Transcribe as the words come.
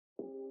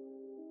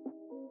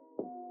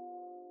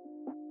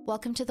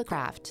Welcome to The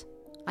Craft.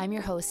 I'm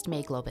your host,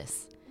 May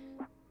Globus.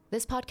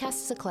 This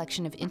podcast is a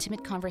collection of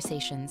intimate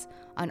conversations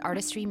on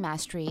artistry,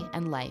 mastery,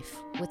 and life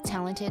with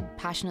talented,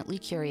 passionately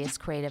curious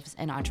creatives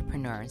and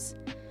entrepreneurs.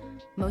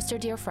 Most are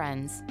dear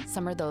friends,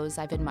 some are those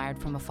I've admired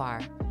from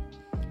afar.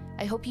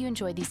 I hope you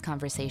enjoy these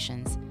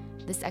conversations,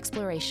 this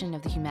exploration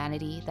of the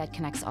humanity that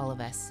connects all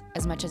of us,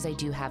 as much as I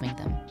do having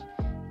them.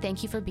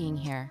 Thank you for being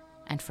here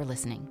and for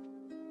listening.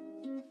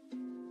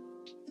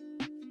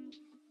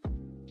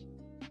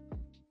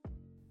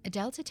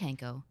 Adele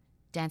Tetangco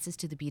dances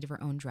to the beat of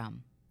her own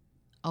drum.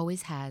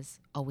 Always has,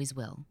 always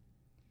will.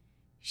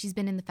 She's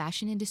been in the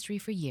fashion industry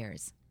for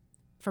years,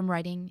 from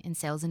writing and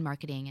sales and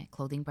marketing at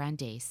clothing brand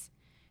Dace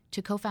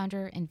to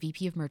co-founder and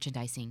VP of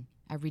merchandising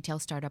at retail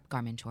startup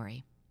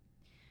Garmentory.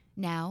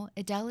 Now,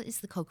 Adele is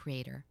the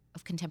co-creator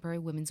of contemporary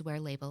women's wear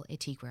label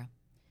Etigre,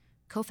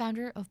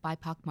 co-founder of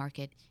BIPOC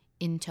market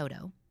In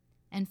Toto,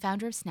 and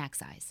founder of Snack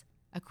Size,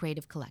 a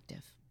creative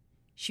collective.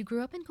 She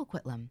grew up in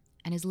Coquitlam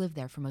and has lived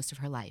there for most of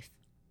her life.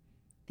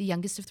 The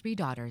youngest of 3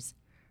 daughters,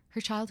 her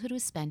childhood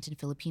was spent in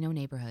Filipino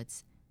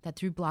neighborhoods that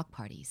threw block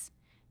parties,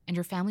 and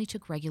her family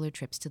took regular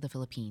trips to the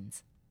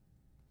Philippines.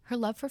 Her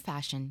love for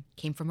fashion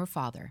came from her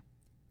father,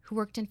 who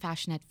worked in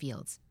fashion at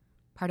Fields,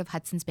 part of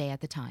Hudson's Bay at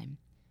the time,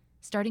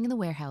 starting in the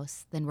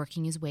warehouse, then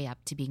working his way up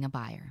to being a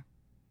buyer.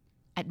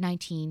 At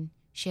 19,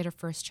 she had her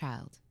first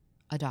child,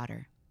 a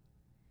daughter.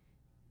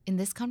 In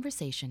this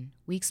conversation,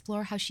 we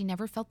explore how she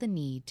never felt the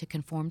need to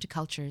conform to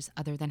cultures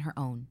other than her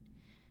own,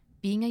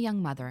 being a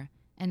young mother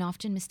and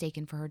often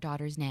mistaken for her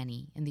daughter's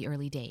nanny in the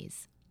early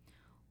days.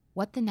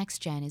 What the next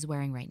gen is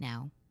wearing right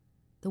now,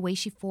 the way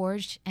she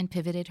forged and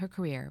pivoted her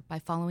career by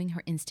following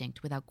her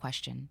instinct without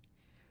question,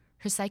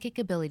 her psychic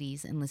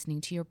abilities in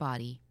listening to your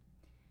body,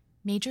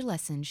 major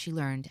lessons she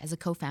learned as a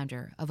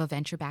co-founder of a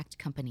venture-backed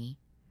company,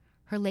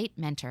 her late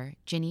mentor,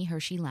 Ginny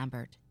Hershey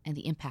Lambert, and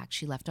the impact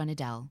she left on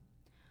Adele,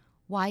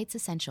 why it's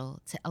essential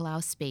to allow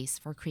space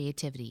for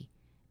creativity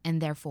and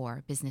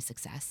therefore business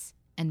success,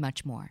 and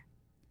much more.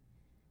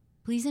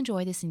 Please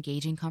enjoy this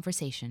engaging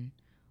conversation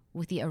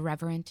with the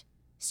irreverent,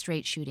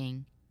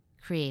 straight-shooting,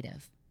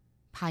 creative,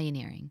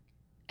 pioneering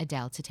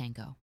Adele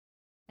Tetangco.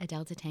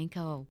 Adele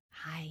Tetangco.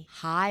 Hi.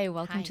 Hi,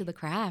 welcome Hi. to The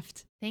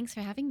Craft. Thanks for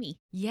having me.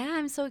 Yeah,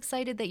 I'm so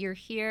excited that you're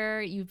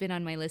here. You've been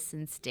on my list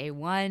since day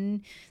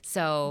one.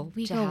 So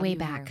We to go have way you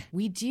back. here-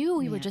 We do.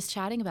 We were Yeah. just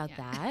chatting about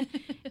that.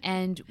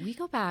 And we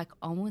go back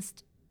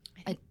almost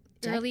a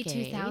Early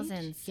decade.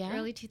 2000s. Yeah.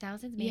 Early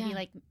 2000s, maybe Yeah.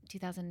 like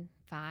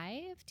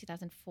 2005,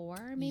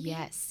 2004, maybe?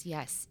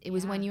 Yes. It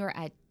was when Yeah. you were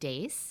at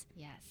Dace.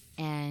 Yes.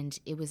 And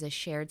it was a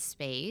shared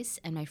space,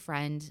 and my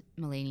friend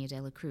Melania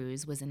de la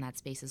Cruz was in that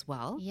space as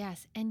well.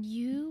 Yes. And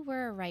you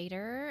were a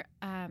writer.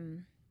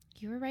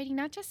 You were writing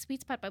not just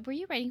Sweet Spot, but were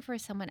you writing for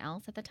someone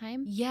else at the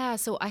time? Yeah,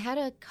 so I had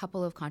a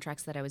couple of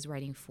contracts that I was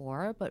writing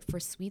for, but for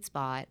Sweet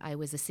Spot, I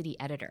was a city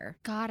editor.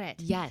 Got it.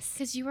 Yes.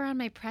 Because you were on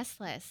my press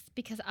list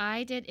because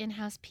I did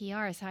in-house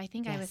PR. So I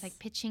think I was Yes. like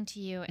pitching to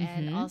you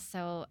and Mhm.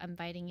 also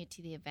inviting you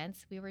to the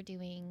events we were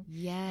doing.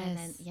 Yes. And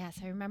then, yes,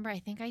 I remember, I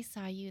think I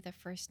saw you the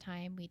first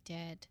time we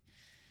did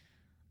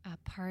a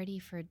party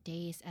for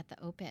Days at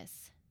the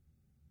Opus.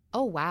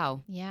 Oh,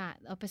 wow. Yeah,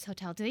 the Opus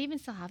Hotel. Do they even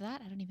still have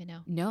that? I don't even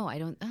know. No, I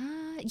don't.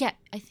 Yeah,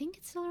 I think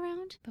it's still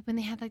around. But when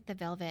they had like the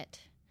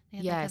velvet, they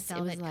had Yes, like it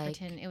a was velvet like-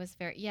 curtain. It was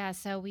very, yeah.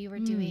 So we were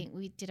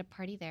we did a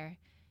party there,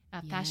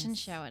 a fashion Yes.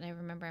 show, and I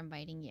remember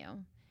inviting you.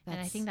 And I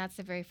That's- think that's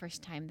the very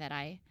first time that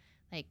I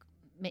like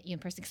met you in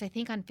person. Because I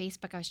think on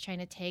Facebook I was trying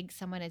to tag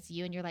someone as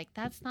you, and you're like,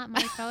 "That's not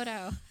my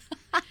photo."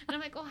 And I'm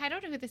like, "Oh, I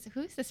don't know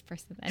who is this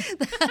person then?"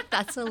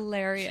 That's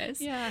hilarious.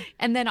 Yeah.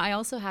 And then I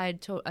also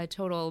had a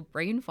total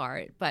brain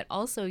fart, but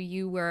also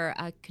you were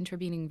a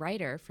contributing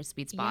writer for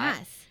Sweet Spot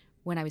Yes.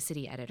 when I was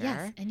city editor.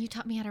 Yes, and you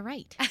taught me how to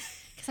write.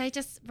 Because I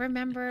just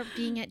remember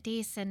being at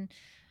Dace, and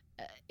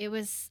I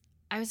was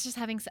just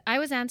having, I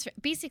was answering,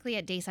 basically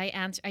at Dace, I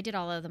did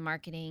all of the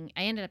marketing.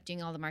 I ended up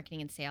doing all the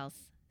marketing and sales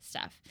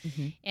stuff.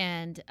 Mhm.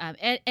 And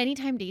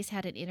anytime Dace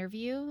had an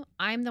interview,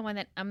 I'm the one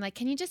that, I'm like,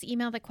 can you just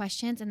email the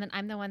questions? And then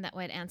I'm the one that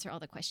would answer all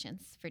the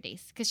questions for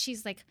Dace. Because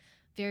she's like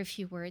very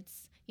few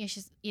words. You know,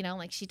 she's,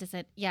 like she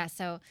doesn't, yeah.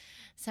 So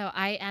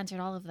I answered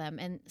all of them.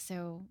 And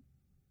so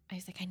I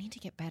was like, I need to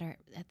get better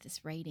at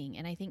this writing.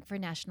 And I think for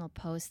National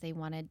Post, they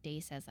wanted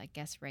Dace as a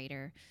guest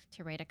writer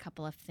to write a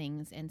couple of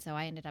things. And so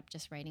I ended up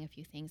just writing a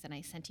few things. And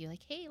I sent you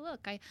like, hey,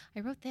 look, I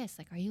wrote this.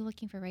 Like, are you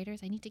looking for writers?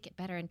 I need to get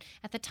better. And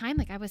at the time,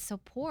 like I was so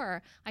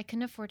poor, I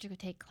couldn't afford to go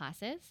take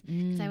classes.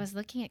 Because I was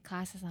looking at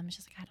classes and I was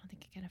just like, I don't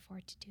think I can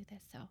afford to do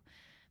this. So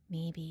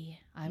maybe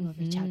I will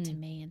reach out to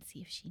May and see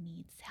if she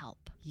needs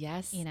help.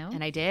 Yes. You know?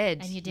 And I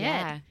did. And you did.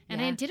 Yeah.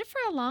 And I did it for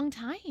a long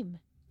time.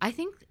 I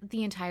think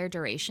the entire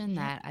duration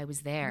that I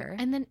was there.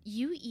 And then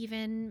you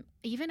even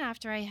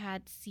after I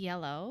had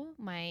CLO,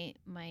 my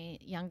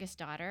youngest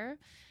daughter,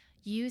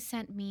 you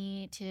sent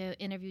me to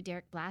interview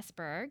Derek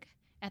Blasberg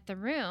at the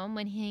room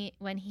when he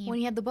When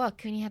he had the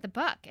book.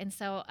 And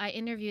so I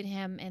interviewed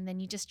him, and then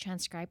you just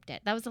transcribed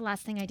it. That was the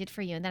last thing I did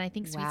for you. And then I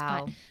think Sweet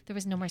Spot, there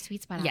was no more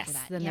Sweet Spot after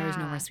that. Then there was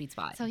no more Sweet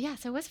Spot. So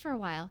so it was for a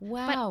while.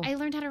 Wow. But I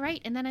learned how to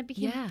write, and then I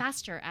became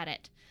faster at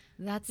it.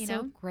 That's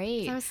so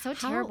great. So I was so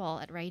terrible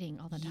at writing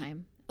all the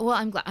time. Well,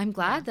 I'm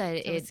glad that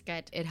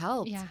it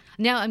helped. Yeah.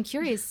 Now I'm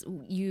curious.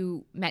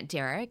 You met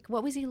Derek.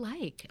 What was he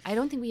like? I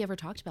don't think we ever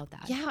talked about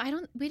that. Yeah,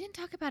 we didn't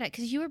talk about it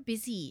because you were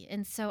busy,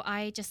 and so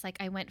I just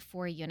I went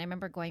for you, and I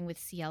remember going with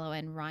Cielo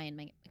and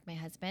Ryan, my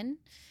husband,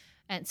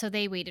 and so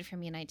they waited for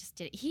me, and I just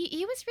did it.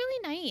 He was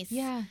really nice.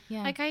 Yeah.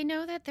 Like I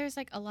know that there's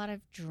a lot of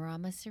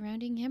drama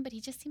surrounding him, but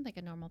he just seemed like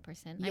a normal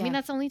person. Yeah. I mean,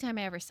 that's the only time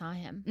I ever saw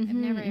him. I've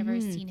never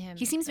ever seen him.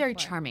 He seems very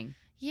charming.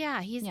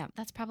 Yeah,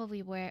 that's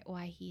probably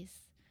why he's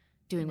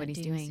doing what he's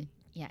doing.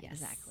 Yeah,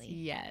 exactly.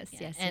 Yes.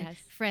 And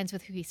friends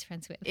with who he's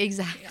friends with.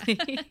 Exactly.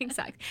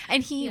 Exactly.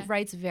 And he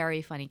writes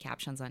very funny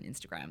captions on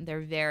Instagram. They're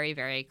very,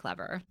 very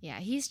clever. Yeah,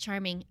 he's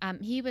charming.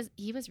 He was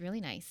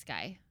really nice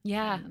guy.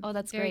 Yeah.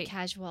 That's very great.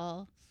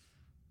 Casual.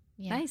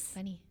 Yeah. Nice.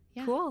 Funny.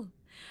 Yeah. Cool.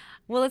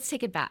 Well, let's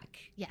take it back.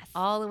 Yes.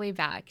 All the way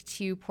back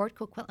to Port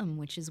Coquitlam,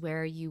 which is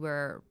where you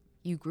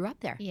grew up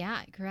there. Yeah,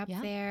 I grew up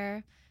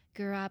there.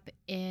 Grew up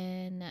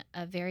in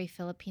a very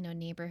Filipino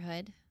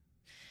neighborhood.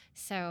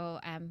 So,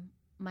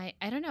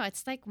 I don't know,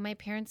 it's like my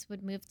parents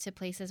would move to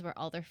places where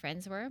all their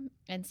friends were.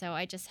 And so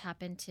I just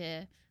happened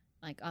to,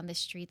 on the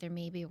street, there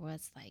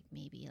was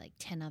maybe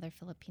 10 other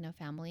Filipino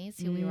families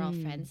who we were all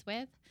friends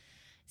with.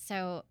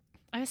 So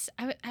I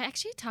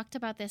actually talked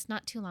about this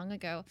not too long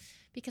ago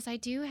because I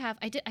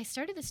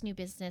started this new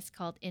business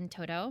called In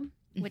Toto,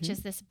 which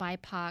is this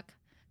BIPOC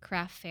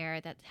craft fair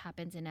that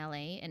happens in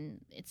LA,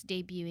 and it's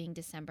debuting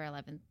December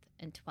 11th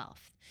and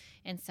 12th.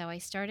 And so I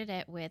started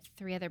it with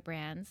 3 other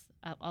brands,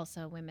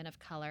 also women of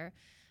color.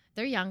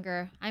 They're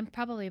younger. I'm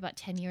probably about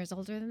 10 years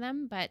older than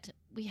them, but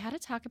we had to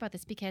talk about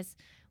this because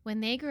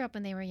when they grew up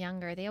when they were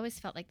younger, they always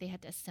felt like they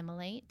had to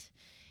assimilate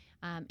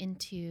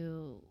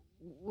into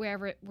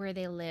where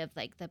they lived.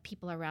 Like the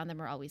people around them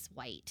were always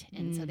white,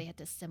 and so they had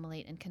to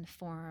assimilate and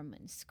conform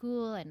in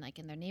school and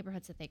in their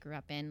neighborhoods that they grew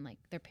up in.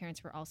 Their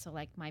parents were also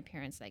like my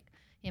parents,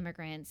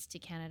 immigrants to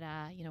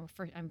Canada.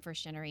 I'm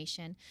first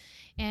generation,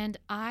 and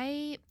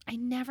I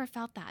never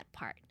felt that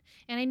part.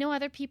 And I know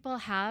other people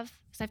have,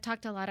 because I've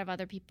talked to a lot of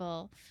other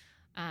people,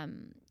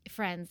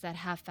 friends that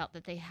have felt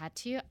that they had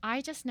to.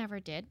 I just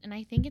never did, and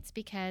I think it's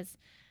because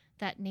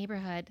that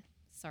neighborhood.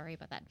 Sorry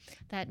about that.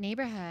 That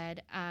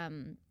neighborhood.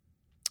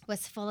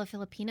 Was full of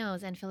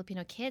Filipinos and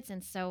Filipino kids.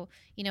 And so,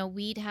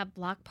 we'd have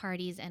block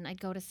parties and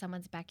I'd go to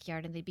someone's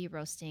backyard and they'd be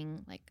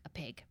roasting a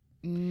pig.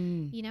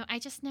 I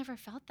just never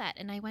felt that.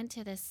 And I went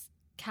to this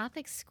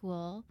Catholic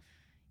school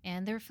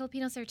and there were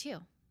Filipinos there too.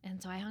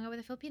 And so I hung out with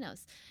the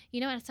Filipinos,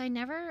 and so I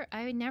never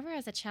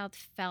as a child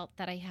felt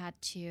that I had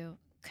to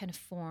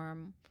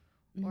conform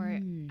or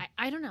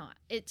I don't know.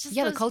 It just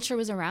the culture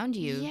was around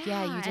you.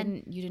 Yeah,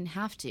 you didn't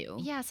have to.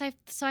 Yeah,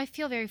 so I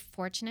feel very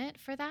fortunate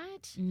for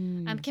that.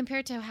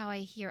 Compared to how I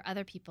hear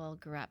other people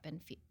grew up,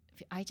 and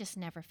I just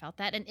never felt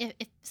that. And if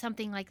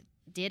something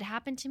did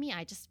happen to me,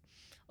 I just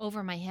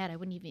over my head, I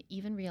wouldn't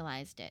even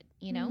realized it.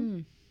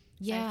 So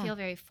I feel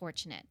very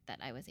fortunate that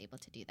I was able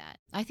to do that.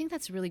 I think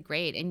that's really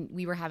great. And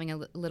we were having a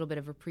little bit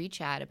of a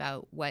pre-chat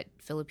about what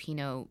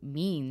Filipino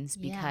means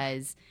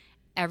because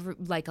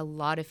a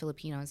lot of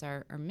Filipinos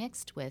are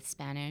mixed with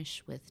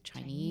Spanish, with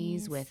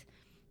Chinese, with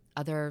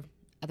other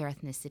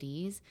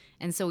ethnicities,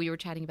 and so we were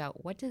chatting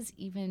about what does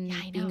even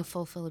being a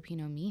full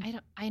Filipino mean.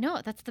 I know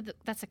that's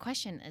the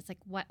question. It's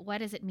what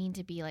does it mean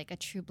to be a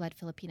true blood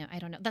Filipino? I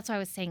don't know. That's why I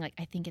was saying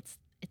I think it's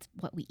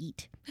what we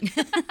eat.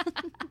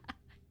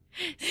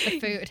 The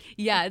food.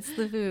 Yeah, it's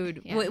the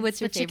food. Yeah. What's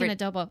your favorite? Chicken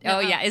adobo. Oh,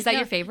 yeah. Is that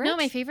your favorite? No,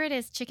 my favorite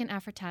is chicken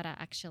afritada,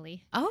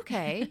 actually.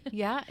 Okay.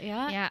 Yeah.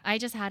 Yeah, I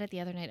just had it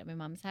the other night at my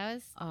mom's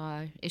house.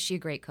 Is she a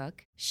great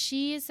cook?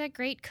 She is a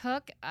great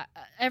cook.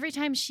 Every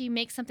time she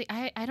makes something,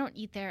 I don't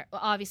eat there. Well,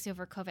 obviously,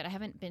 over COVID,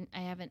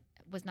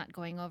 was not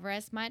going over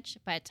as much,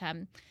 but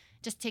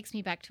just takes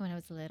me back to when I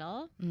was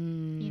little.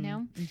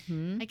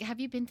 Have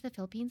you been to the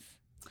Philippines?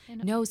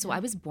 No, so I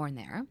was born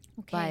there,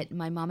 but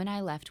my mom and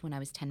I left when I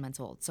was 10 months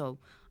old. So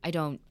I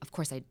don't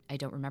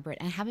remember it.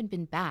 And I haven't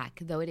been back,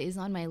 though it is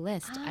on my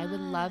list. I would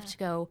love to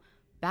go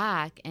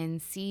back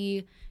and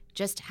see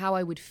just how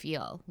I would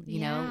feel,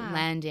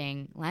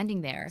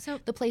 landing there. So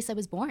the place I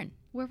was born.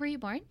 Where were you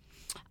born?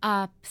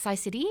 Psy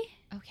City.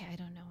 Okay, I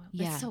don't know.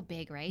 It's so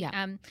big, right?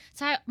 Yeah.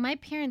 My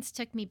parents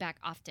took me back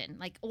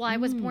often. I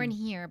was born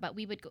here, but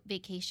we would go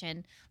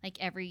vacation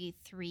every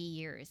 3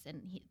 years,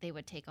 and they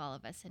would take all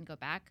of us and go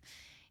back.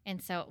 And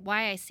so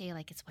why I say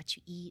it's what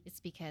you eat, it's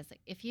because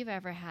if you've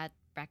ever had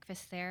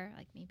breakfast there,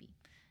 maybe,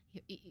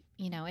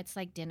 it's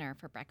like dinner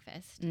for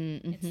breakfast.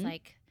 Mm-hmm.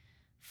 It's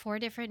 4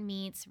 different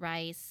meats,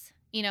 rice,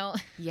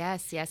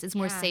 Yes. It's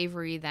more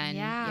savory than.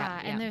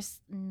 Yeah. And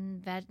there's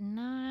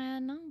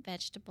no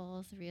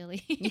vegetables,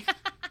 really.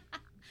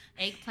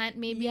 Eggplant,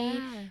 maybe.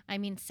 Yeah. I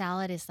mean,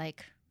 salad is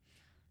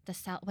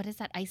what is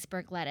that,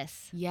 iceberg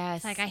lettuce? Yes.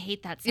 It's like, I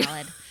hate that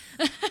salad.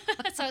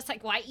 So it's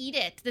like, why eat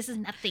it? This is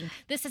nothing.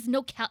 This is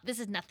this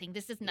is nothing.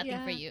 This is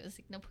nothing for you. It's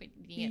like no point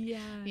in eating it.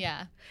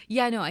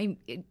 Yeah. No,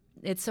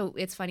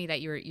 it's funny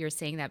that you're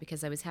saying that,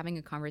 because I was having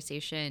a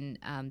conversation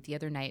the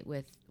other night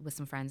with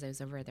some friends. I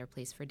was over at their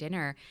place for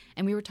dinner,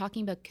 and we were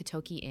talking about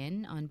Katoki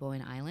Inn on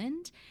Bowen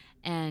Island,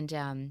 and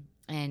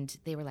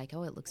they were like,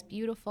 "Oh, it looks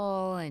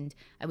beautiful." And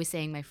I was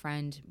saying my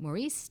friend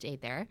Maurice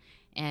stayed there,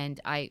 and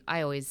I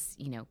always,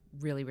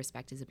 really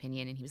respect his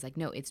opinion. And he was like,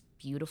 "No, it's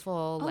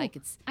beautiful. Like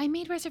it's." I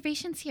made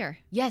reservations here.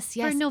 Yes.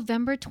 For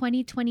November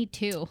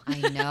 2022.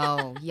 I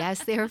know.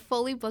 Yes, they are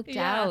fully booked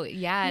out.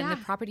 Yeah, and the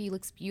property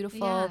looks beautiful.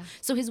 Yeah.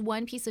 So his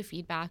one piece of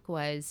feedback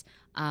was,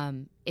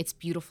 it's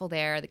beautiful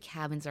there. The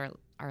cabins are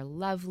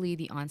lovely.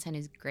 The onsen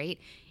is great.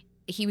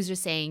 He was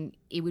just saying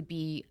it would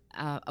be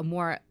a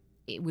more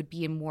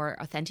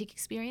authentic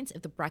experience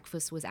if the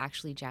breakfast was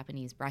actually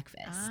Japanese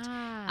breakfast.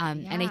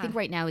 And I think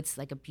right now it's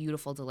like a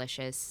beautiful,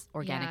 delicious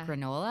organic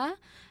granola.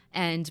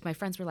 And my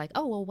friends were like,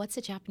 "Oh, well, what's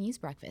a Japanese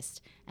breakfast?"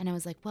 And I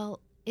was like, "Well,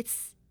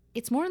 it's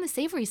more on the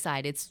savory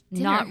side. It's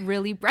dinner. Not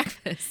really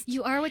breakfast.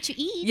 You are what you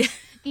eat."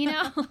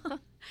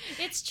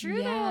 It's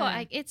true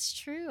though. It's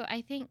true.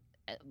 I think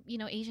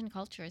Asian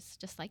culture is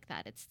just like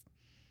that. It's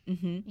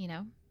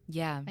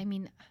Yeah. I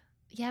mean,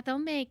 they'll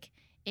make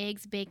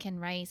eggs, bacon,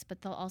 rice,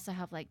 but they'll also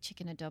have like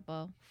chicken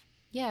adobo.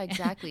 Yeah,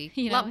 exactly.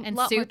 And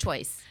lot soup. more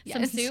choice.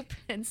 Some soup.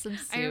 And some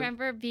soup. I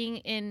remember being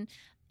in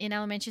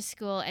elementary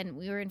school, and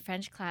we were in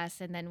French class,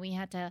 and then we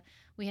had to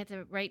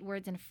write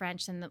words in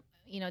French, and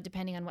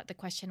depending on what the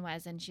question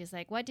was, and she's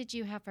like, "What did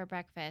you have for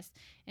breakfast?"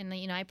 And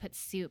I put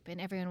soup, and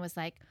everyone was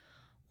like,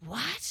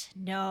 "What?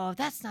 No,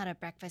 that's not a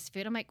breakfast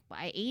food." I'm like, "Well,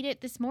 I ate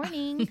it this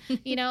morning."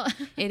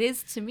 It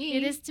is to me.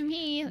 It is to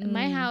me. In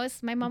my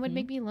house, my mom would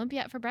make me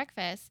lumpia for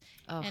breakfast.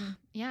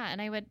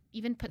 And I would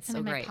even put some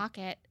in my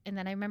pocket. And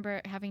then I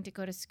remember having to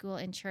go to school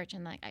in church,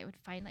 and I would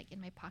find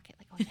in my pocket,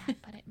 I put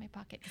it in my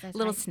pocket. A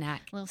little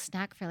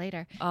snack for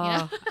later.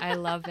 Oh, I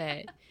love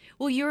it.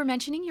 Well, you were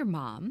mentioning your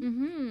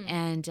mom,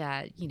 and,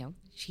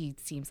 she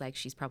seems like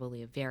she's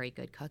probably a very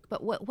good cook.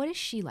 But what is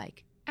she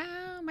like?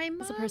 My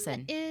mom as a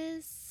person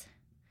is...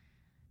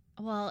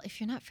 Well, if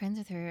you're not friends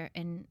with her,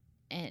 and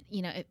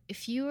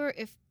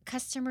if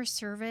customer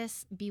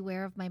service,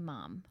 beware of my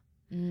mom,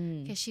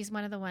 because she's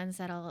one of the ones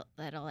that'll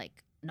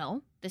like,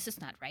 "No, this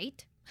is not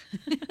right,"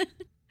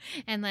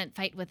 and then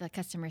fight with the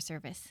customer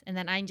service, and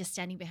then I'm just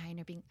standing behind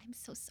her, being, "I'm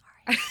so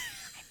sorry, I'm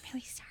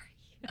really sorry."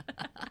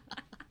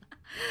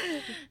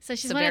 So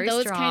she's one of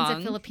those kinds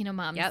of Filipino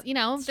moms. Yep.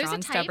 There's strong, a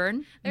type.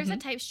 Stubborn. There's a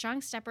type,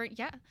 strong, stubborn.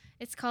 Yeah,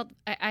 it's called.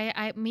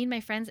 Me and my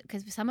friends,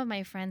 because some of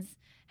my friends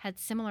had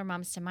similar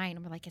moms to mine,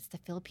 and we're like, it's the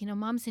Filipino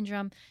mom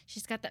syndrome.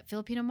 She's got that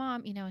Filipino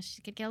mom.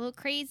 She could get a little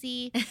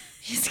crazy.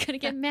 She's gonna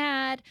get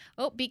mad.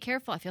 Oh, be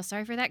careful! I feel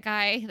sorry for that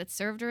guy that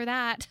served her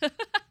that.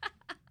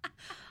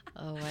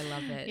 Oh, I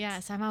love it. Yeah,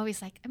 so I'm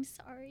always like, "I'm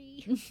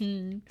sorry,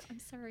 I'm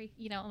sorry,"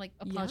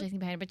 apologizing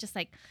behind her, but just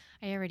like,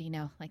 I already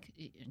know,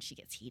 when she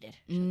gets heated,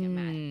 she'll get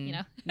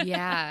mad,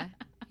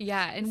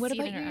 Yeah. And what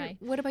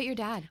about your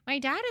dad? My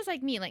dad is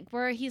like me,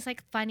 he's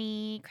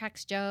funny,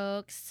 cracks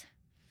jokes,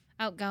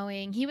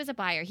 outgoing. He was a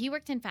buyer. He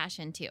worked in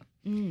fashion too.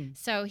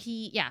 So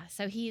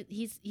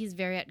he's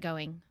very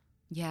outgoing.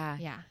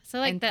 Yeah.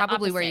 So and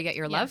probably where you get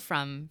your love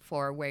from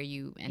for where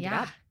you ended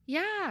up.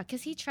 Yeah,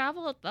 because he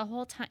traveled the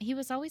whole time. He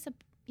was always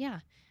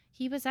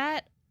he was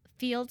at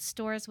Field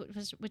Stores,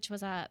 which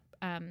was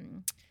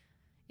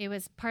it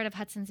was part of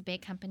Hudson's Bay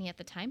Company at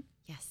the time.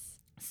 Yes.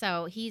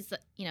 So he's,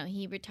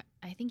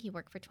 I think he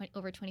worked for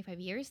over 25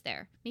 years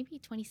there, maybe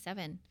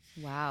 27.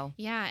 Wow.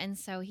 Yeah, and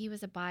so he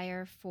was a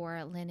buyer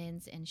for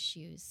linens and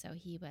shoes. So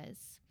he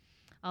was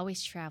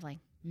always traveling,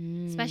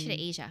 especially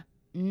to Asia.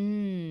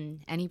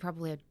 And he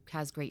probably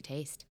has great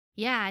taste.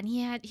 Yeah, and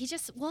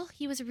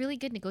he was a really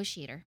good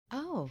negotiator.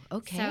 Oh,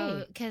 okay.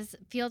 So, because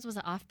Fields was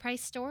an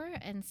off-price store,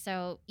 and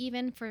so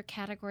even for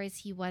categories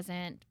he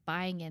wasn't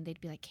buying in,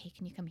 they'd be like, "Hey,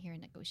 can you come here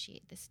and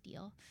negotiate this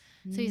deal?"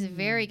 So he's a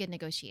very good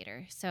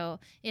negotiator. So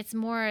it's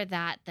more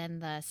that than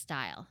the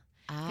style,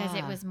 because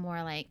it was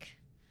more like...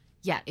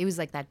 Yeah, it was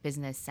like that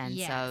business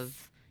sense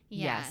of...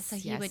 Yeah, so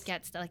he would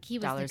get he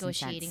was dollars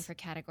negotiating for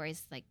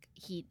categories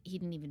he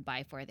didn't even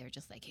buy for. They were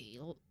just like, "Hey,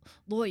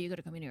 Loy, you got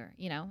to come in here,"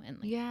 and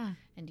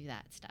and do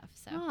that stuff.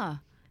 So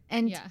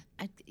and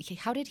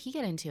how did he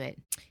get into it?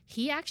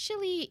 He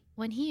actually,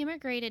 when he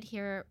immigrated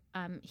here,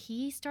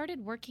 he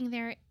started working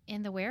there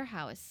in the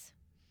warehouse,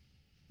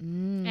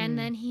 and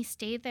then he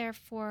stayed there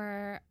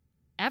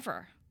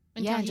forever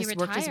until he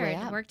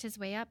retired. Worked his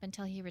way up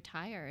until he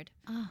retired.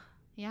 Oh,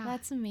 yeah,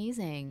 that's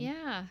amazing.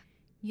 Yeah.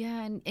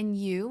 Yeah, and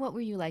you, what were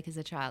you like as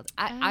a child?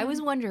 I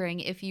was wondering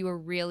if you were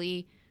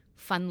really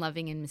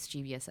fun-loving and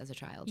mischievous as a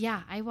child.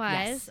 Yeah, I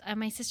was. Yes.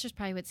 My sisters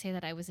probably would say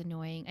that I was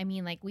annoying. I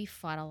mean, we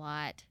fought a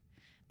lot.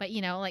 But,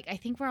 I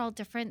think we're all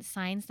different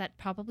signs that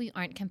probably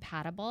aren't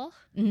compatible.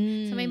 So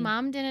my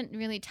mom didn't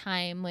really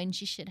time when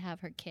she should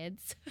have her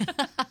kids.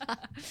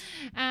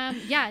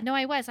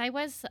 I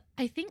was.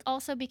 I think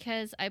also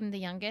because I'm the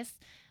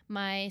youngest,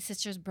 my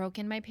sisters broke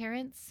in my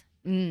parents.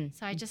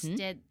 So I just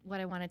did what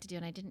I wanted to do,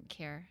 and I didn't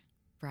care.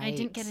 Right. I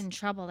didn't get in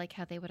trouble like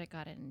how they would have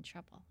gotten in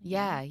trouble.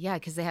 Yeah,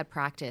 because they had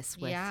practice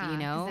with, just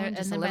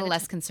a then little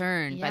less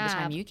concerned by the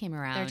time you came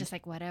They're around. just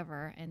like,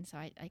 whatever. And so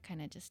I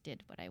kind of just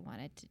did what I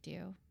wanted to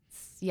do.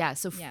 Yeah,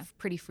 so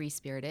pretty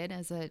free-spirited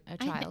as a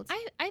child.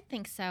 I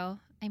think so.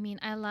 I mean,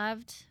 I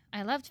loved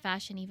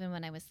fashion even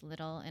when I was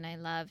little, and I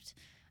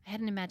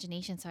had an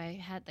imagination, so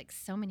I had like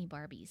so many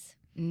Barbies.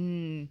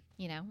 And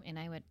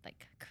I would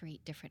like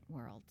create different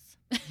worlds.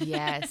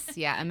 Yes,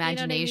 yeah,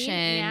 imagination, you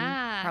know what I mean?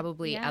 Yeah,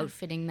 probably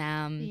outfitting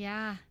them.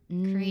 Yeah,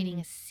 creating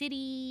a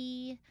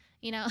city,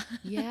 Yeah.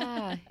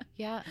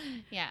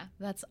 Yeah.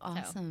 That's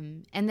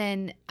awesome. So. And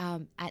then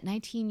at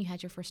 19, you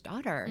had your first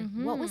daughter.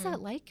 What was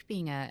that like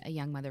being a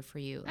young mother for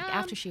you, like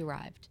after she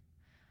arrived?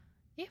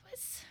 It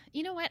was,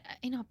 you know what,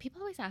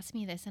 people always ask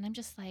me this, and I'm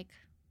just like,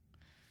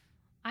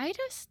 I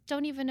just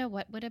don't even know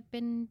what would have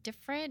been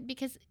different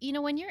because,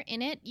 when you're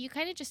in it, you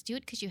kind of just do it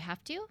because you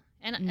have to.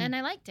 And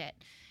I liked it,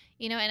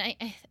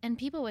 and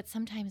people would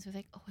sometimes be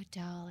like, oh,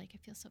 Adele, like, I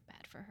feel so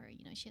bad for her.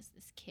 She has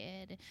this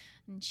kid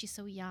and she's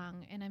so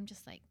young. And I'm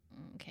just like,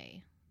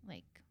 okay,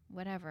 like,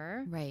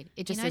 whatever. Right.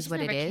 It just is what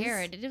it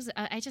is.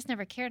 I just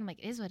never cared. I'm like,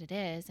 it is what it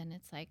is. And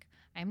it's like,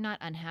 I'm not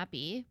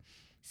unhappy.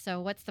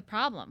 So what's the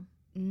problem?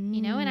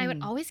 And I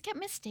would always get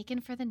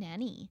mistaken for the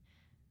nanny.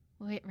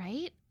 Wait,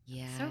 right?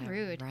 Yeah. So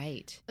rude.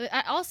 Right.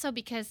 Also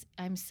because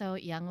I'm so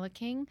young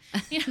looking,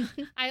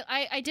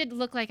 I did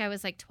look like I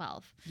was like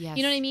 12. Yes.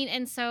 You know what I mean?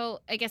 And so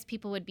I guess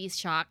people would be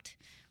shocked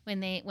when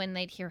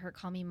they'd hear her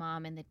call me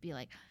mom, and they'd be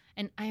like,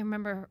 and I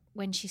remember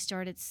when she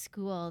started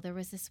school, there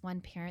was this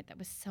one parent that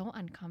was so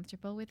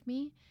uncomfortable with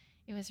me.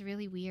 It was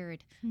really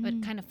weird,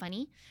 but kind of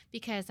funny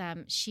because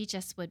she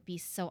just would be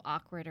so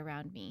awkward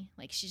around me.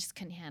 Like she just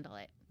couldn't handle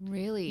it.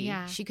 Really?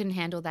 Yeah. She couldn't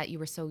handle that you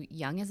were so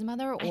young as a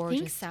mother? Or I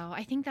think so.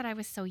 I think that I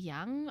was so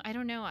young. I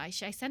don't know. I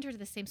sent her to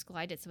the same school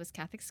I did, so it was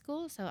Catholic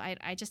school. So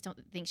I just don't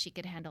think she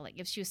could handle it.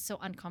 If she was so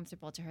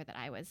uncomfortable to her that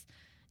I was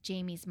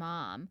Jamie's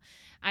mom,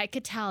 I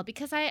could tell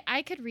because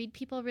I could read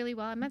people really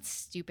well. I'm not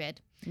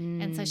stupid.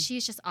 And so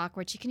she's just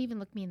awkward. She couldn't even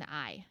look me in the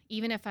eye.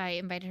 Even if I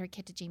invited her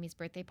kid to Jamie's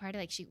birthday party,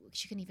 like she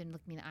couldn't even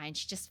look me in the eye. And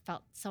she just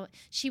felt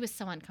she was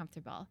so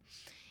uncomfortable.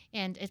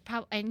 And it's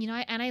probably,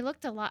 and I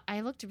looked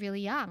I looked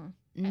really young.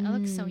 I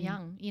looked so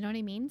young. You know what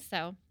I mean?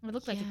 So I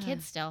looked like a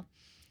kid still.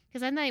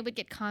 Because then I would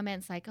get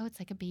comments like, oh, it's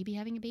like a baby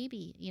having a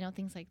baby,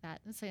 things like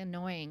that. It's like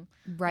annoying.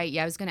 Right.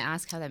 Yeah, I was going to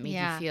ask how that made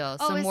you feel.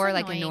 Oh, so more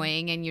annoying. like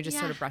annoying, and you just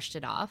sort of brushed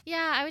it off?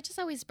 Yeah, I would just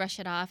always brush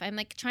it off. I'm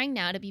like trying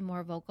now to be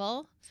more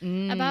vocal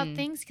about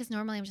things because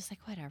normally I'm just like,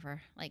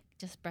 whatever, like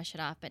just brush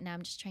it off. But now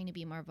I'm just trying to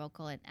be more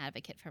vocal and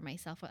advocate for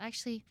myself. Well,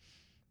 actually,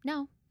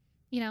 no,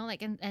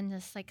 like and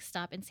just like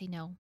stop and say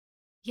no.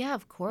 Yeah,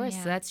 of course.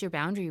 Yeah. So that's your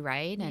boundary,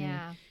 right?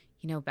 And,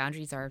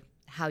 boundaries are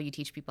how you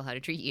teach people how to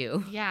treat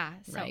you. Yeah.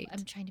 So right.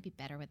 I'm trying to be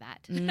better with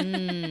that.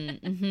 And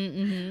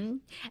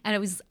I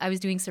was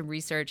doing some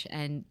research,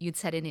 and you'd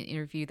said in an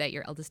interview that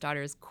your eldest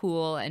daughter is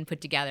cool and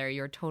put together.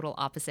 You're total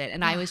opposite.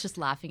 And I was just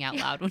laughing out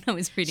loud when I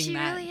was reading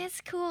that. She really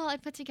is cool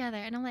and put together.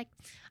 And I'm like,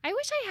 I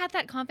wish I had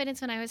that confidence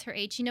when I was her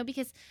age,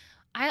 because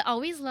I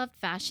always loved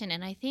fashion.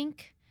 And I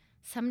think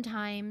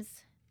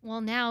sometimes, well,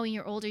 now when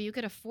you're older, you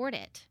could afford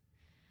it.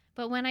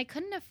 But when I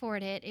couldn't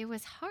afford it, it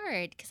was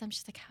hard because I'm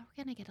just like, how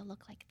can I get a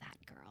look like that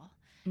girl?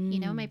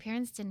 My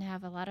parents didn't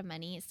have a lot of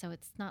money, so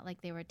it's not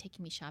like they were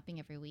taking me shopping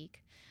every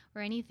week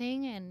or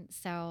anything. And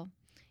so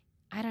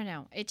I don't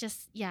know. It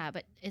just,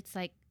 but it's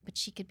like, but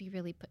she could be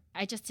really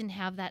I just didn't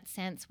have that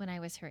sense when I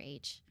was her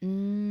age.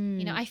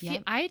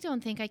 I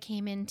don't think I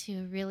came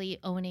into really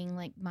owning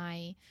like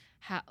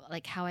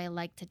how I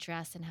like to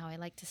dress and how I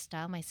like to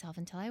style myself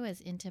until I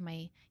was into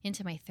my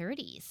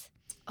 30s.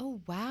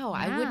 Oh, wow. Yeah.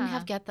 I wouldn't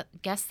have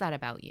guessed that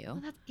about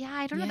you. Well,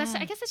 I don't know.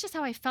 I guess that's just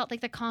how I felt, like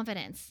the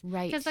confidence.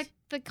 Right. Because like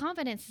the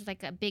confidence is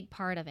like a big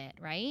part of it,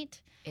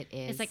 right? It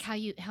is. It's like how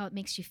it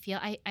makes you feel.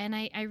 I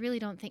really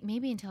don't think,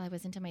 maybe until I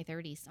was into my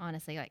 30s,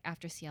 honestly, like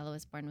after Cielo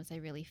was born, was I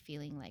really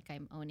feeling like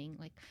I'm owning,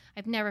 like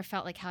I've never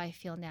felt like how I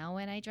feel now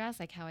when I dress,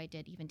 like how I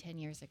did even 10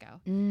 years ago.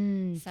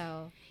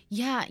 So.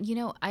 Yeah.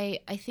 I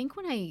think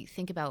when I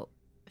think about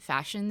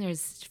fashion,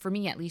 for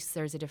me at least,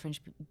 there's a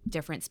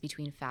difference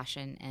between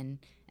fashion and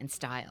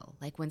style.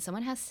 Like when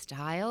someone has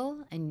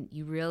style and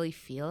you really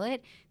feel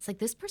it, it's like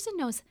this person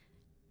knows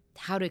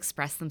how to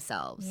express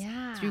themselves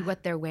through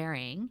what they're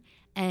wearing,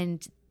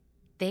 and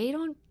they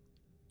don't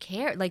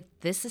care. Like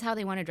this is how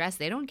they want to dress.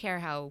 They don't care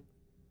how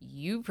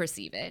you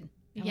perceive it.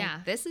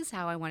 Like, this is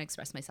how I want to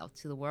express myself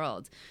to the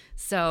world.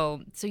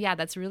 So yeah,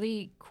 that's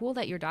really cool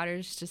that your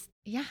daughter's just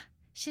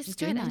she's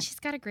good and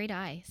she's got a great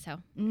eye. So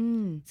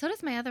so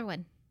does my other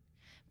one.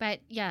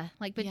 But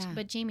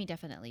but Jamie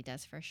definitely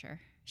does for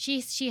sure.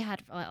 She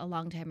had a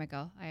long time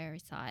ago. I already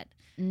saw it.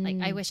 Like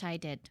I wish I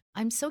did.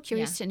 I'm so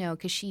curious to know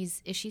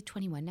because is she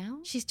 21 now?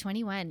 She's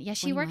 21. Yeah,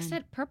 she works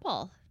at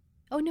Purple.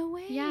 Oh, no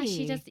way. Yeah,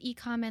 she does the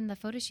e-com and the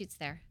photo shoots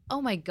there.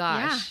 Oh my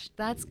gosh,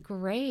 that's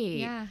great.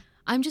 Yeah,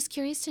 I'm just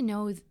curious to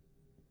know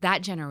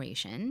that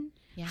generation.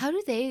 Yeah. How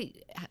do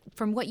they,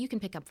 from what you can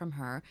pick up from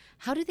her,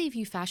 how do they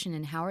view fashion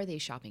and how are they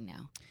shopping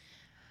now?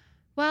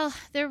 Well,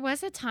 there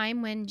was a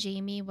time when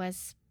Jamie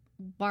was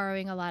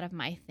borrowing a lot of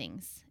my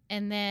things.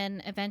 And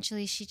then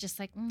eventually she just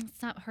like,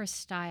 it's not her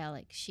style.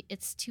 Like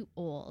it's too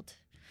old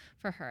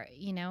for her,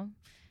 you know?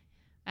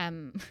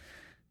 Um,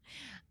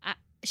 I,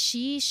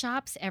 she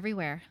shops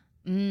everywhere.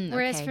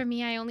 Whereas Okay. for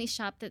me, I only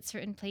shopped at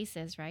certain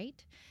places,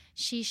 right?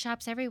 She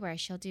shops everywhere.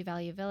 She'll do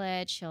Value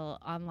Village. She'll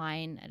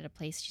online at a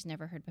place she's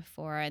never heard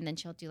before. And then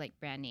she'll do like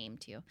brand name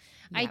too.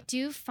 I Yep.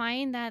 do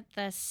find that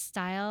the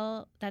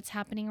style that's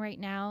happening right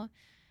now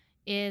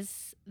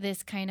is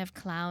this kind of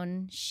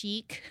clown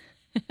chic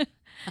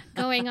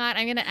going on.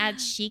 I'm going to add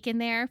chic in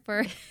there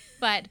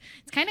but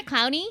it's kind of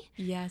clowny.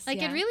 Yes.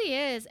 Like it really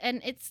is.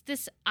 And it's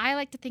this, I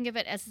like to think of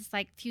it as this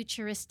like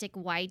futuristic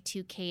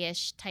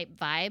Y2K-ish type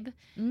vibe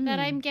that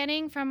I'm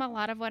getting from a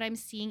lot of what I'm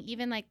seeing,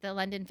 even like the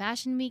London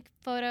Fashion Week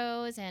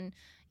photos and,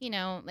 you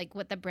know, like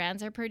what the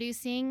brands are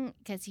producing.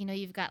 Because, you know,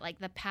 you've got like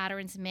the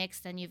patterns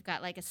mixed and you've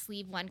got like a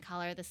sleeve one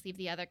color, the sleeve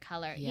the other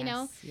color, you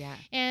know? Yeah.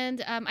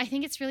 And I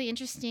think it's really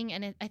interesting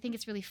and I think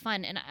it's really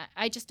fun. And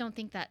I just don't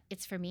think that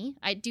it's for me.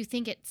 I do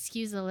think it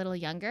skews a little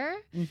younger.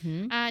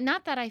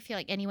 Not that I feel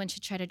like anyone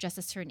should try to dress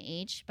a certain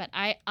age, but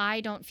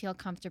I don't feel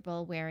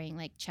comfortable wearing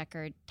like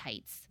checkered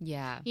tights.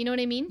 Yeah. You know what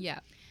I mean? Yeah.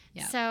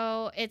 Yeah.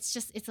 So it's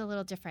a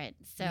little different.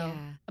 So, Yeah.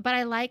 but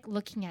I like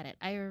looking at it.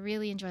 I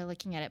really enjoy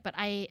looking at it. But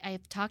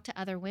I've talked to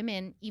other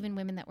women, even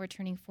women that were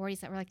turning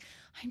 40s that were like,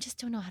 I just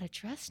don't know how to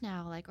dress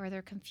now. Like, or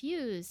they're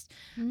confused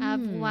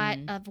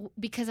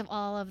because of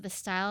all of the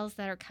styles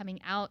that are coming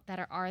out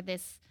that are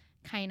this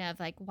kind of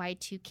like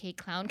Y2K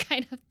clown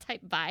kind of type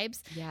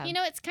vibes. Yeah. You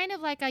know, it's kind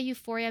of like a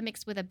Euphoria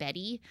mixed with a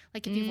Betty.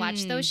 Like if you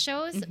watch those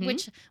shows,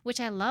 which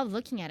I love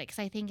looking at it because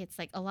I think it's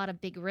like a lot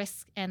of big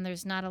risks and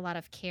there's not a lot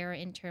of care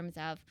in terms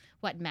of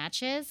what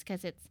matches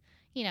because it's,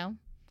 you know.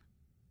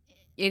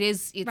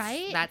 It's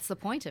right? That's the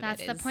point of it.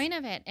 That's the point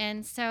of it.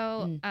 And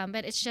so,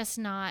 but it's just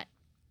not,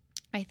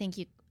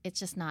 it's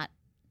just not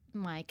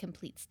my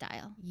complete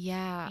style.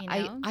 Yeah. You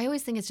know? I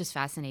always think it's just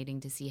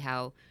fascinating to see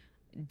how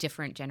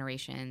different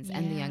generations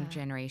and the young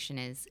generation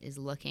is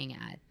looking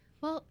at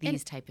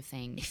these type of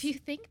things. If you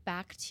think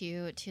back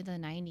to the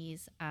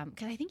 90s,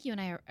 because I think you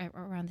and I are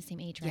around the same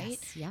age, right?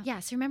 Yes, yeah. Yeah.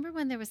 So remember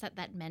when there was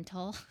that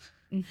mental,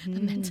 the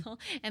mental,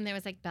 and there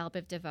was like Belle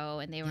Biv DeVoe,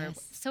 and they were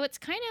so it's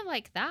kind of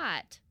like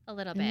that a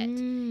little bit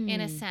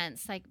in a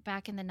sense, like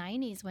back in the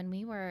 90s when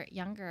we were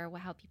younger,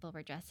 how people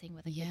were dressing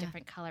with like the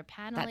different color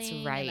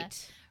paneling. That's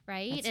right.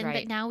 Right.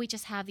 But now we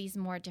just have these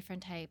more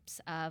different types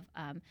of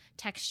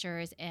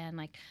textures and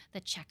like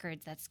the checkered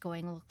that's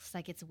looks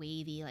like it's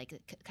wavy, like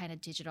kind of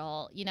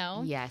digital, you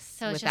know? Yes.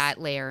 So with that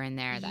layer in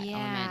there, that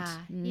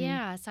element.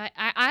 Yeah. So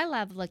I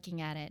love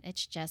looking at it.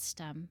 It's just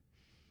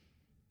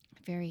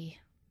very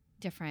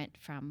different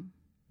from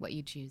what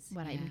you choose.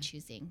 What I'm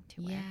choosing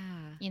to wear.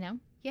 Yeah. You know?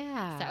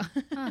 Yeah.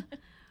 So.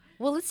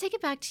 Well, let's take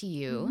it back to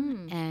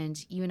you.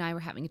 And you and I were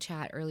having a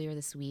chat earlier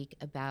this week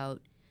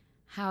about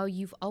how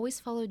you've always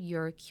followed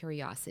your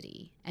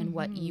curiosity and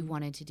what you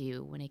wanted to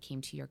do when it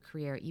came to your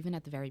career, even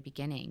at the very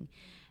beginning.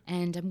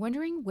 And I'm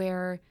wondering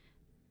where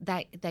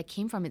that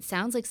came from. It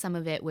sounds like some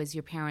of it was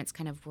your parents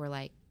kind of were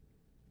like,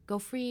 go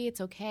free, it's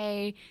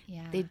okay.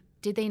 Yeah.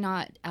 Did they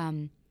not?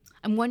 I'm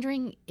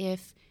wondering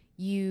if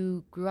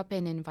you grew up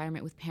in an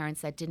environment with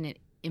parents that didn't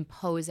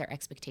impose their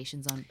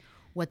expectations on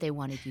what they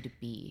wanted you to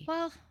be.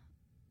 Well,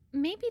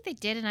 maybe they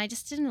did, and I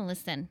just didn't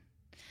listen.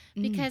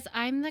 Because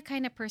I'm the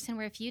kind of person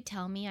where if you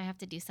tell me I have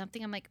to do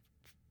something, I'm like,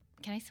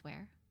 can I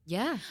swear?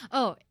 Yeah.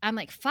 Oh, I'm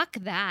like, fuck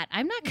that.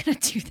 I'm not going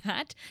to do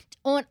that.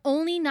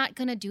 Only not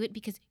going to do it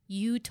because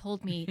you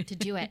told me to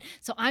do it.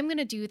 So I'm going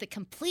to do the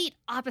complete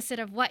opposite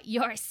of what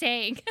you're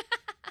saying.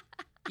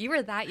 You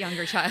were that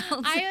younger child.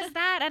 I was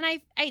that. And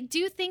I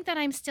do think that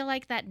I'm still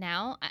like that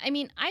now. I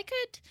mean, I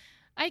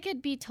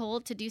could be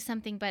told to do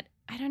something, but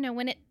I don't know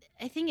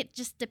I think it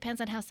just depends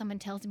on how someone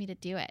tells me to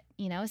do it,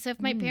 you know? So if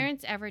my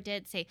parents ever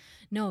did say,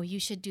 no, you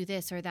should do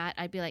this or that,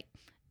 I'd be like,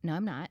 no,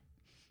 I'm not.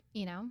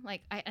 You know,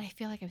 like I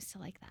feel like I'm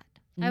still like that.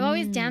 I've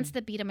always danced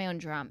the beat of my own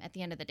drum at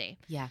the end of the day.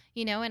 Yeah.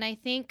 You know, and I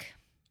think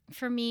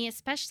for me,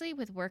 especially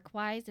with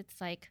work-wise, it's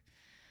like,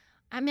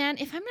 man,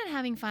 if I'm not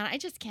having fun, I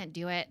just can't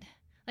do it.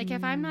 Like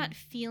if I'm not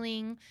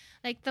feeling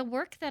like the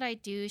work that I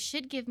do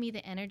should give me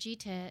the energy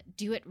to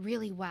do it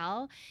really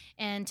well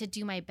and to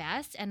do my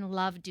best and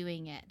love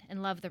doing it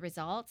and love the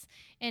results.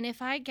 And if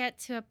I get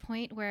to a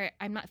point where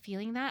I'm not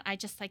feeling that, I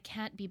just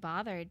can't be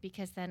bothered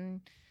because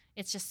then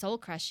it's just soul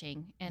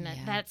crushing. And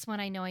that's when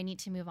I know I need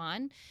to move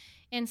on.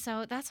 And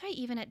so that's why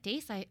even at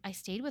Dace, I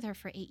stayed with her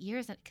for 8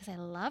 years because I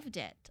loved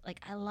it. Like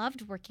I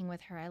loved working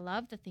with her. I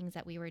loved the things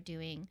that we were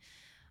doing.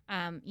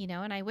 You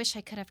know, and I wish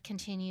I could have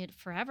continued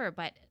forever,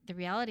 but the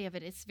reality of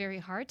it, it's very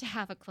hard to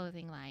have a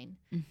clothing line.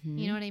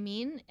 You know what I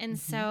mean? And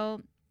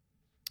so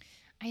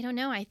I don't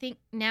know. I think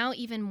now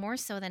even more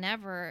so than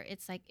ever,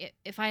 it's like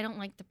if I don't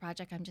like the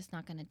project, I'm just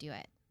not going to do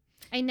it.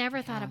 I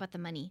never thought about the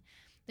money.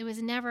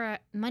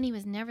 Money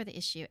was never the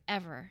issue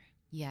ever.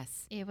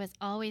 Yes. It was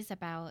always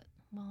about,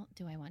 well,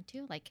 do I want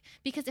to? Like,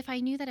 because if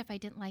I knew that if I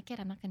didn't like it,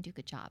 I'm not going to do a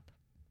good job.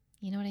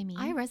 You know what I mean?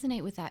 I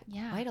resonate with that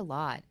Yeah. quite a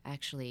lot,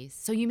 actually.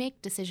 So you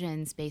make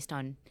decisions based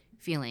on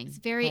feeling. It's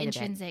very quite a bit.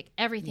 intrinsic.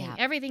 Everything. Yeah.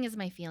 Everything is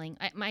my feeling.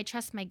 I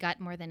trust my gut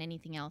more than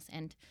anything else.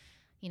 And,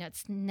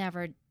 it's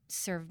never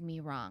served me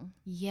wrong.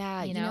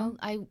 Yeah, You know?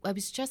 I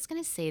was just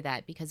going to say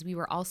that because we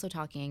were also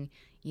talking,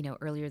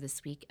 earlier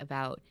this week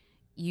about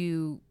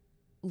you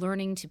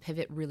learning to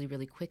pivot really,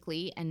 really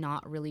quickly and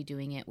not really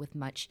doing it with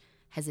much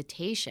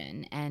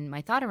hesitation. And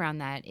my thought around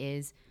that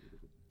is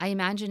I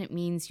imagine it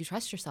means you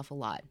trust yourself a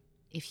lot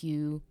if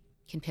you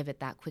can pivot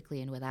that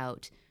quickly and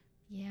without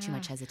too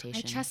much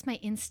hesitation. I trust my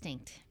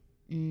instinct.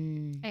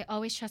 I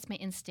always trust my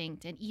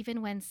instinct. And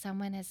even when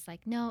someone is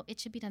like, no, it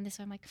should be done this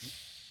way, I'm like,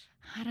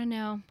 I don't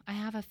know. I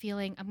have a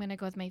feeling. I'm going to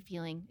go with my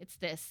feeling. It's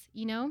this,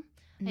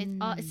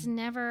 It's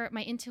never,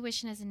 my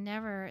intuition has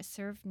never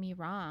served me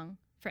wrong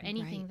for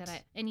anything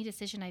any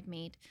decision I've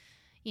made,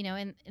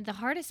 and the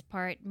hardest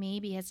part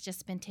maybe has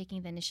just been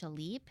taking the initial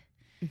leap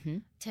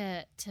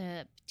to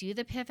do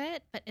the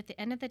pivot. But at the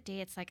end of the day,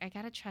 it's like, I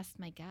got to trust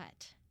my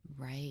gut.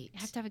 Right.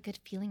 I have to have a good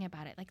feeling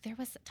about it. Like there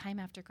was a time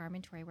after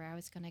Garmentory where I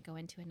was going to go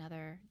into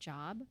another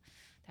job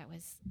that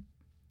was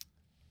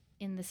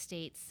in the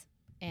States.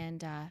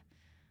 And I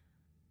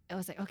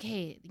was like,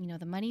 okay,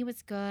 the money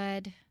was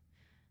good.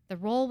 The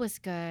role was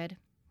good.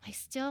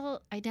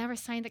 I never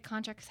signed the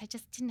contract because I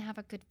just didn't have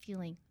a good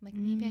feeling. I'm like,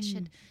 maybe I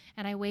should.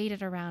 And I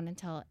waited around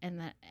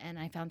and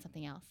I found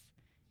something else.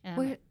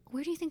 And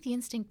where do you think the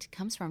instinct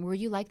comes from? Were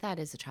you like that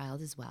as a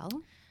child as well?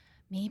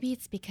 Maybe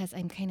it's because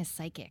I'm kind of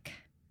psychic.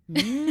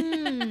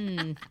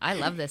 I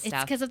love this stuff.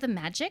 It's because of the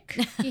magic.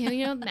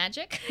 You know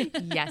magic?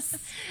 Yes.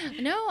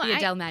 No, the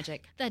Adele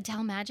magic. The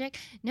Adele magic.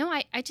 No,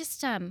 I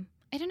just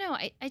I don't know.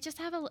 I just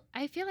have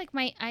I feel like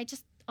I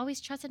just always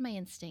trusted my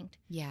instinct.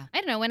 Yeah. I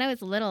don't know. When I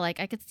was little, like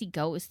I could see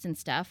ghosts and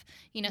stuff.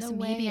 So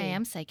maybe I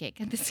am psychic.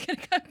 And this is gonna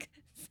go.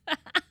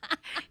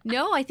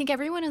 No, I think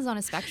everyone is on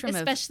a spectrum,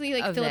 especially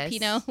like of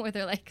Filipino, this. where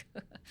they're like.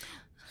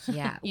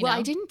 Yeah. Well,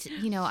 I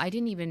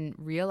didn't even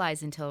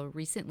realize until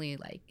recently.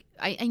 Like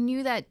I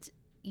knew that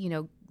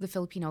the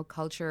Filipino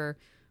culture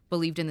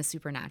believed in the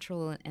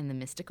supernatural and the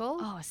mystical.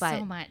 Oh, but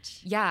so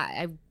much.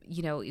 Yeah,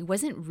 it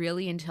wasn't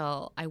really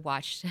until I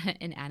watched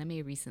an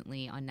anime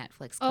recently on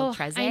Netflix called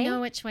Treze. I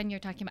know which one you're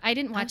talking about. I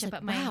didn't watch it,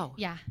 like, but wow.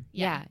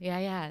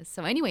 Yeah.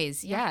 So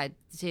anyways,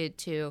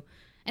 to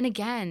and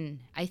again,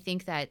 I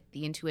think that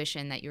the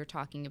intuition that you're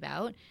talking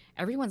about,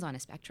 everyone's on a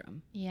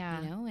spectrum.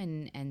 Yeah.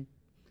 And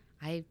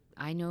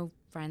I know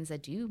friends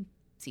that do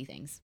see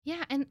things.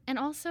 Yeah, and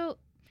also,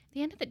 at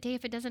the end of the day,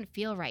 if it doesn't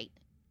feel right,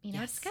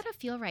 it's got to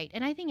feel right.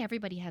 And I think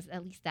everybody has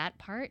at least that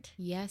part.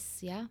 Yes,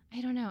 yeah. I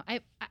don't know.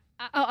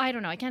 I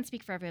don't know. I can't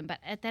speak for everyone, but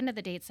at the end of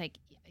the day, it's like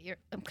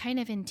I'm kind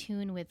of in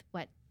tune with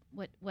what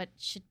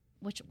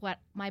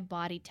my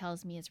body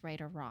tells me is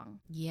right or wrong.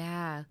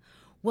 Yeah.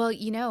 Well,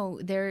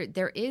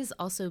 there is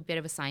also a bit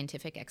of a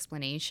scientific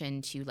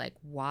explanation to like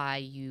why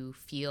you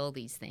feel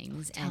these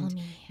things. Tell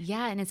me.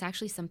 Yeah, and it's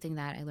actually something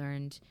that I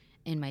learned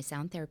in my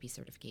sound therapy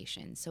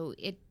certification. So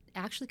it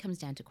actually comes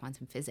down to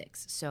quantum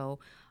physics. So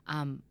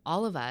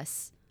all of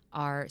us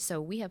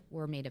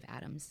we're made of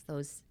atoms.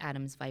 Those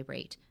atoms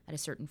vibrate at a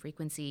certain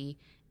frequency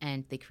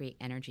and they create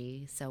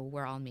energy. So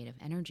we're all made of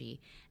energy.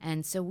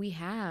 And so we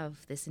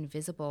have this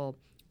invisible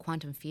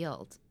quantum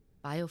field,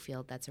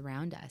 biofield that's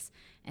around us.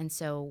 And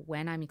so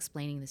when I'm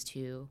explaining this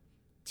to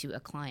a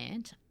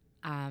client,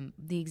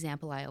 the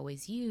example I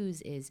always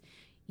use is,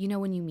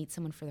 when you meet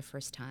someone for the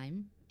first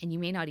time, and you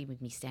may not even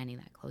be standing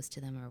that close to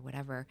them or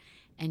whatever,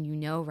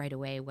 and right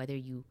away whether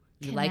you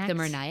like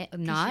them or not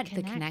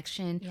the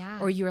connection,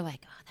 or you're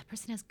like, oh, that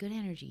person has good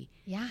energy.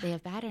 Yeah. They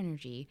have bad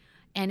energy.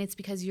 And it's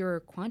because your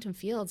quantum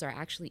fields are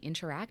actually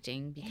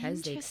interacting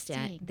because they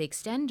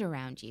extend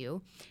around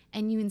you,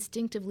 and you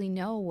instinctively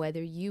know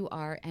whether you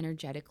are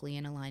energetically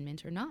in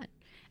alignment or not.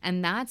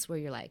 And that's where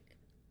you're like,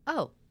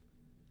 oh,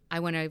 I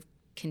want to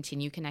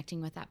continue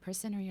connecting with that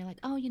person, or you're like,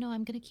 oh,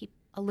 I'm going to keep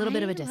a little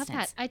bit of a distance. I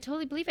love that. I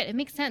totally believe it. It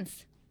makes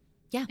sense.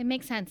 Yeah. It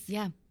makes sense.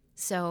 Yeah.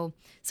 So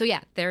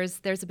yeah, there's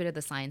a bit of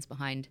the science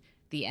behind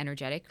the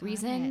energetic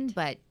reason,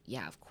 but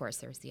yeah, of course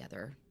there's the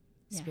other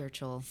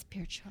spiritual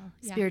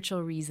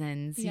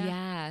reasons.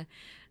 Yeah.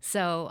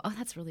 So,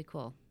 that's really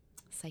cool.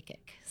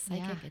 Psychic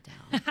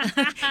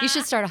Adele. You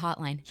should start a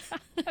hotline.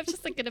 I'm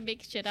just like going to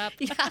make shit up.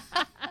 Yeah.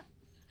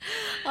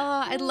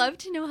 I'd love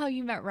to know how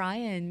you met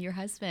Ryan, your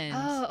husband.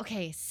 Oh,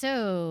 okay.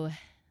 So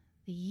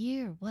the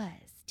year was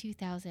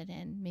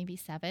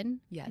 2007.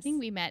 Yes. I think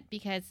we met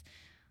because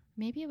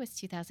maybe it was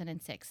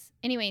 2006.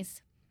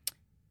 Anyways,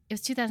 it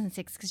was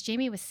 2006 because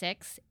Jamie was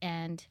 6.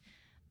 And,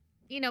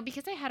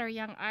 because I had her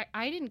young,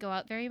 I didn't go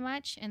out very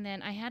much. And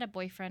then I had a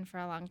boyfriend for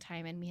a long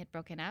time and we had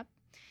broken up.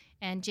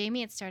 And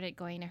Jamie had started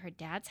going to her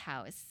dad's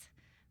house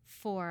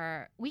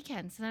for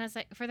weekends. And then I was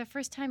like, for the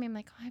first time, I'm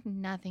like, I have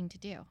nothing to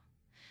do.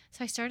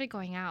 So I started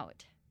going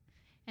out.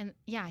 And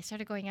I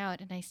started going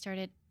out and I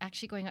started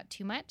actually going out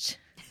too much.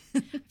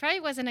 Probably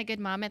wasn't a good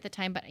mom at the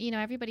time, but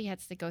everybody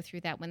has to go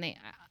through that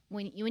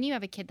when you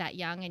have a kid that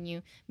young and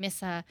you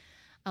miss a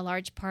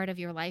large part of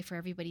your life where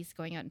everybody's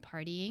going out and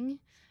partying.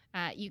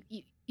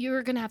 You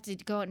you're going to have to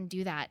go out and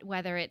do that,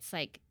 whether it's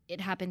like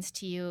it happens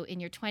to you in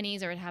your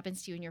 20s or it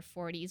happens to you in your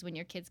 40s when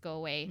your kids go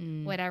away,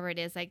 whatever it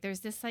is. Like there's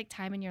this like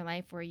time in your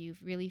life where you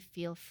really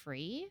feel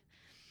free.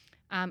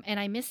 And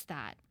I missed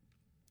that.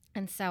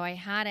 And so I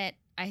had it.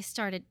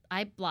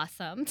 I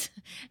blossomed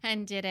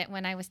and did it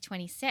when I was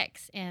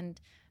 26. And,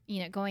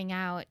 you know, going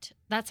out,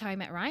 that's how I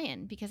met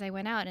Ryan, because I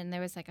went out and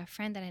there was like a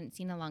friend that I hadn't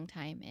seen in a long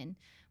time. And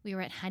we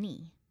were at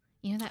Honey.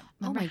 You know that?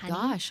 Oh my Honey?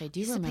 gosh, I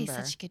do Used to remember.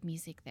 play such good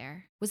music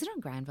there. Was it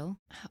on Granville?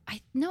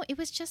 No, it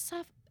was just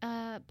off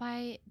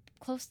by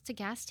close to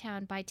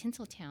Gastown by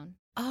Tinseltown.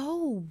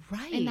 Oh,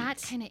 right. In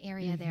that kind of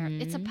area there.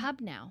 It's a pub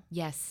now.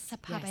 Yes. It's a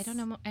pub. Yes. I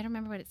don't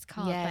remember what it's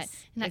called. Yes. But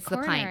in that It's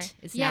corner. the Pint.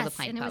 It's now the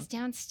Pint and pub. it was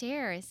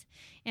downstairs.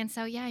 And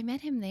so, yeah, I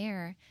met him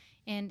there.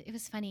 And it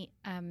was funny.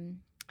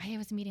 I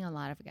was meeting a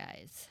lot of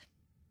guys.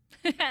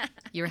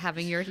 You were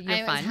having your fun.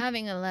 I was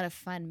having a lot of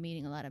fun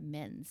meeting a lot of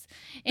men's.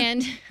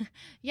 And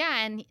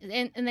yeah, and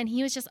then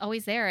he was just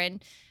always there,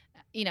 and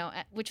you know,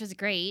 which was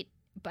great.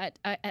 But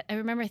I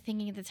remember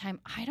thinking at the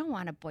time, I don't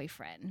want a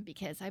boyfriend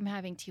because I'm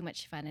having too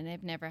much fun, and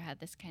I've never had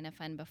this kind of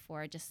fun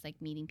before, just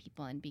like meeting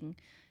people and being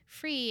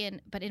free.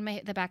 But in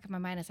the back of my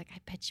mind, I was like, I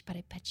bet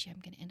you I'm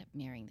going to end up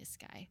marrying this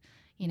guy.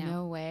 You know?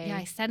 No way. Yeah,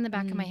 I said in the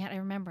back of my head, I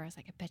remember, I was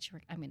like, I bet you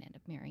I'm going to end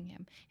up marrying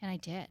him. And I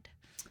did.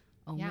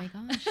 Oh Yeah. my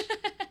gosh.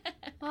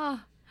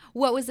 Oh,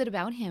 what was it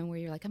about him where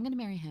you're like, I'm going to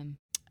marry him?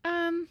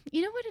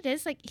 You know what it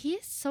is? Like, he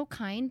is so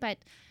kind, but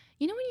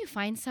you know when you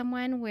find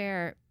someone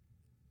where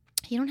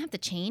you don't have to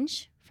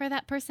change for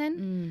that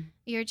person?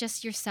 You're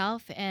just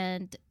yourself,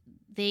 and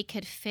they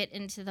could fit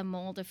into the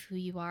mold of who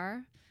you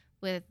are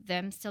with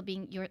them still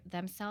being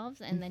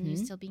themselves, and then you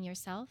still being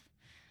yourself.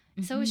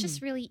 So it was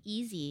just really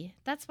easy.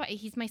 That's why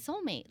he's my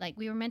soulmate. Like,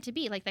 we were meant to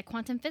be, like that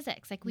quantum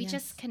physics. Like, we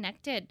just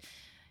connected.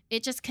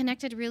 It just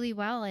connected really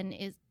well.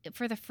 And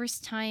for the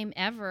first time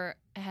ever,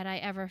 did I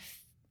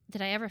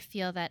ever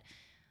feel that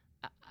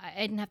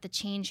I didn't have to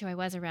change who I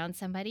was around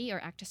somebody or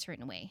act a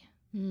certain way.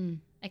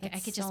 I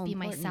could just be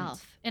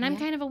myself. And I'm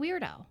kind of a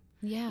weirdo.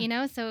 Yeah. You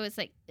know, so it's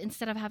like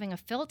instead of having a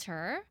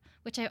filter,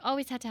 which I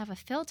always had to have a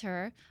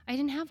filter, I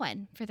didn't have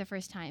one for the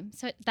first time.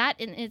 So that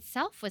in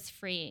itself was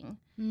freeing.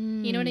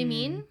 You know what I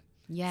mean?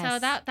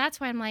 Yes. So that's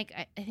why I'm like,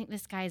 I think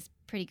this guy's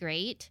pretty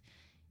great.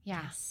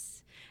 Yeah.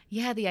 Yes.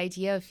 Yeah, the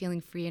idea of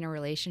feeling free in a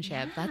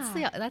relationship. Yeah.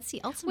 That's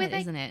the ultimate,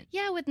 isn't it?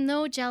 Yeah, with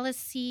no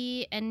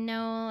jealousy and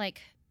no like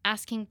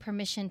asking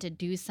permission to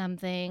do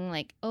something.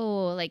 Like,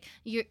 oh, like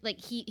you're like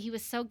he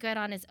was so good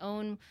on his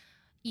own,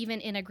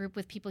 even in a group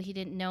with people he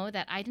didn't know,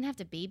 that I didn't have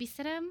to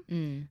babysit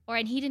him,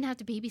 and he didn't have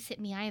to babysit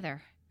me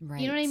either.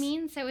 Right. You know what I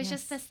mean? So it was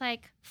just this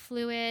like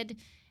fluid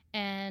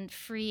and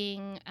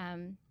freeing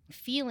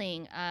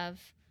feeling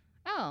of,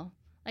 oh,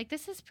 like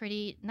this is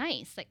pretty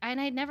nice. Like, and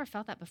I'd never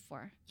felt that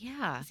before.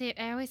 Yeah. See,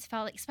 I always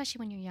felt like, especially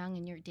when you're young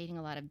and you're dating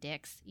a lot of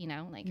dicks, you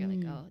know, like you're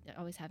like, oh, they're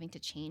always having to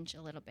change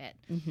a little bit,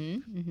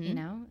 you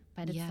know.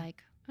 But it's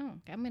like, oh,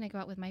 I'm gonna go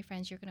out with my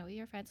friends. You're gonna go with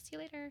your friends. See you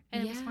later,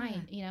 and it was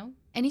fine, you know.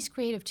 And he's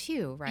creative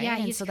too, right? Yeah,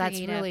 and so that's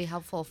creative. really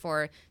helpful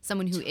for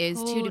someone who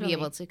is too, to be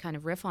able to kind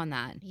of riff on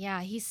that.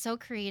 Yeah, he's so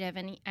creative,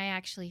 and I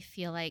actually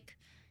feel like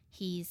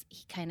he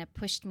kind of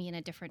pushed me in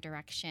a different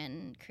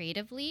direction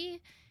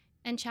creatively,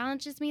 and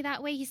challenges me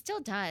that way. He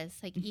still does,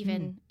 like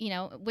even, you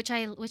know, which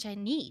I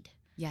need.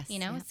 Yes. You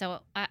know,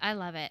 so I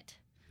love it.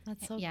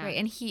 That's so great.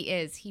 And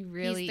he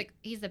really,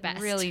 he's the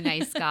best. Really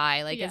nice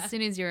guy. Like as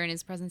soon as you're in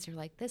his presence, you're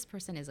like, this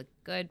person is a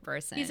good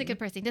person. He's a good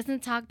person. He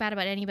doesn't talk bad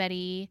about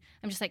anybody.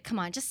 I'm just like, come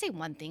on, just say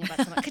one thing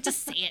about someone.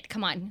 Just say it.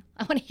 Come on.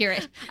 I want to hear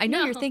it. I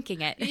know you're thinking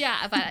it.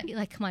 Yeah, but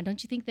like, come on,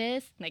 don't you think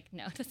this? Like,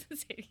 no, it doesn't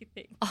say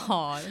anything.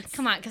 Oh,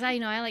 come on, because I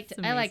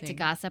like to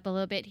gossip a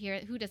little bit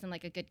here. Who doesn't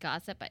like a good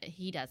gossip? But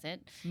he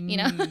doesn't. You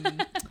know.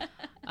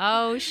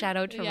 Oh, shout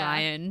out to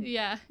Ryan.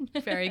 Yeah.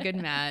 Very good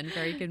man.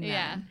 Very good man.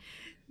 Yeah.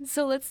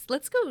 So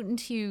let's go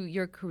into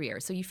your career.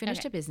 So you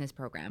finished a business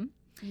program.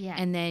 Yeah.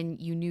 And then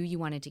you knew you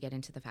wanted to get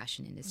into the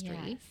fashion industry.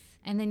 Yes.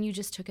 And then you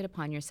just took it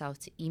upon yourself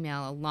to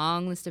email a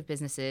long list of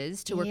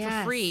businesses to work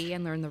for free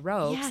and learn the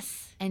ropes.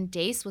 Yes. And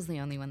Dace was the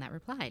only one that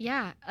replied.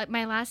 Yeah.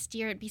 My last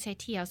year at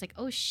BCIT, I was like,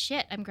 oh,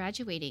 shit, I'm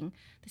graduating.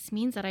 This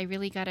means that I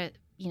really got to,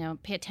 you know,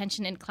 pay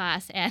attention in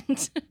class.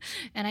 And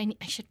I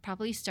should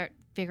probably start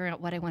figuring out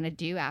what I want to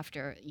do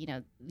after, you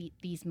know,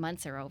 these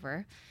months are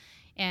over.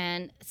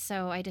 And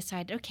so I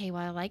decided, okay,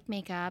 well, I like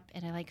makeup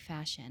and I like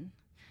fashion.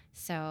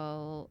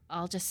 So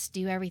I'll just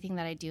do everything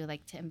that I do,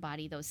 like to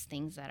embody those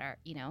things that are,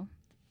 you know,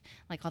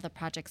 like all the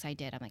projects I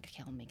did. I'm like,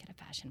 okay, I'll make it a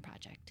fashion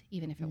project,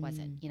 even if it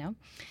wasn't, you know?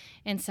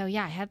 And so,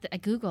 yeah, I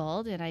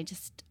Googled and I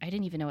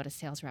didn't even know what a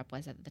sales rep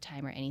was at the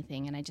time or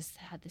anything. And I just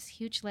had this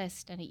huge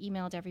list and I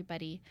emailed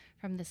everybody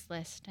from this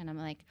list. And I'm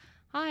like,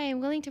 hi, I'm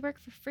willing to work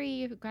for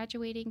free,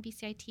 graduating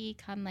BCIT,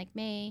 come like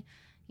May,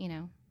 you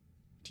know,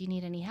 do you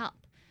need any help?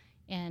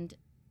 And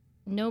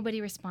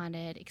nobody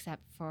responded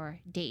except for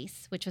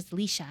Dace, which was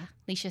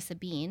Leisha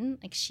Sabine.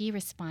 Like, she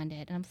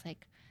responded. And I was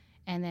like,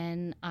 and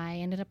then I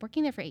ended up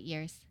working there for 8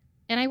 years.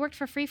 And I worked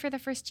for free for the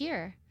first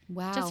year.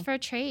 Wow. just for a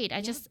trade.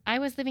 I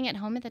was living at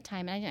home at the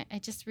time, and I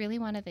just really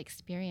wanted the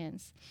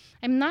experience.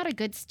 I'm not a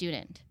good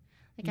student.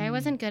 Like I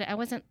wasn't good. I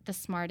wasn't the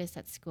smartest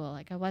at school.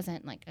 Like I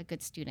wasn't like a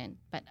good student,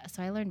 but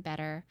so I learned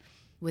better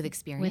With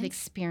experience? with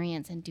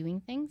experience and doing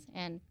things.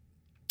 And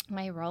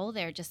my role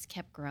there just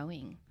kept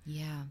growing.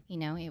 Yeah. You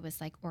know, it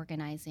was like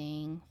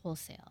organizing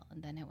wholesale.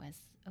 And then it was,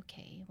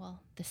 okay, well,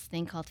 this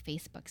thing called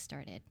Facebook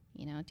started,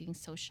 you know, doing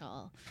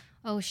social.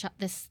 Oh,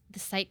 this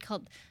site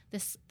called,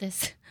 this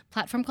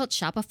platform called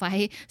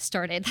Shopify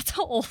started. That's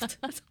how old.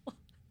 That's old.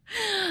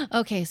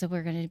 Okay, so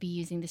we're going to be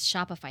using this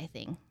Shopify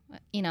thing,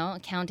 you know,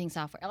 accounting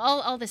software,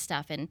 all this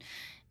stuff. And,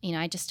 you know,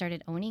 I just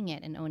started owning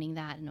it and owning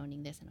that and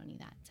owning this and owning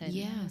that. So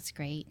Yeah. it's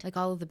great. Like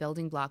all of the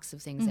building blocks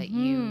of things that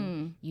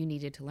you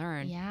needed to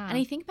learn. Yeah. And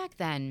I think back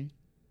then,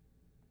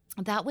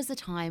 that was the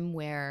time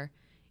where,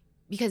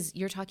 because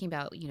you're talking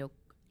about, you know,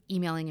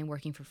 emailing and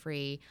working for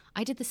free,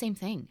 I did the same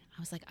thing. I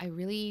was like, I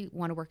really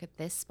want to work at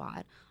this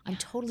spot. I'm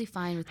totally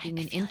fine with being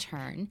an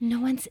intern.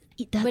 No one's,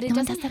 but it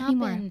doesn't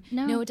happen.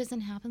 No. No, it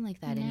doesn't happen like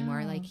that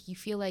anymore. Like you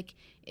feel like,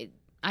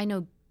 I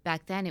know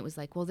back then it was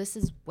like, well, this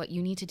is what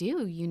you need to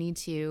do. You need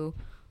to,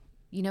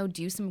 you know,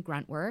 do some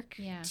grunt work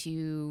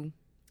to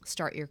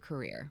start your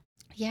career.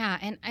 Yeah,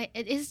 and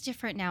it is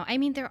different now. I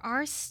mean, there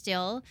are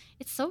still,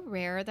 it's so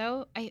rare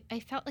though. I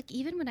felt like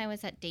even when I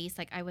was at Days,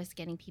 like I was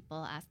getting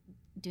people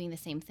doing the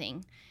same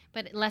thing,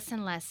 but less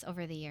and less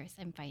over the years,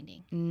 I'm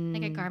finding.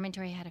 Like at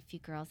Garmentory, I had a few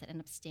girls that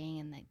ended up staying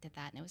and like did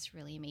that, and it was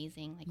really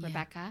amazing. Like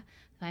Rebecca,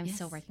 who I'm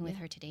still working with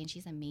her today, and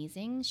she's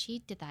amazing. She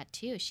did that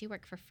too. She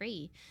worked for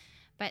free.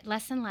 But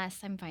less and less,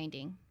 I'm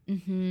finding.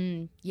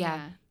 Mm-hmm.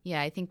 Yeah.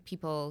 I think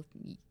people,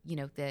 you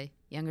know, the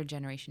younger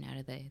generation out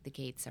of the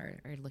gates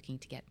are looking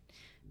to get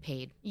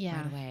paid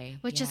right away.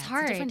 Which is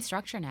hard. It's a different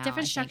structure now.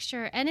 Different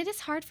structure. And it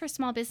is hard for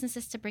small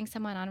businesses to bring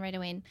someone on right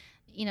away. And,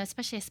 you know,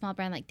 especially a small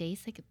brand like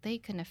Days, like they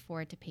couldn't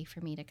afford to pay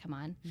for me to come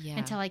on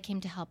until I came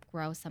to help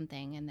grow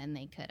something, and then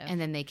they could have. And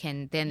then they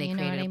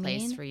created a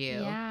place for you.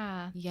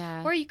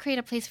 Yeah. Or you create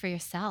a place for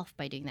yourself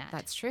by doing that.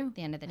 That's true. At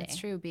the end of the day. That's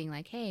true. Being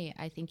like, hey,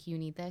 I think you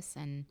need this,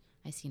 and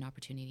I see an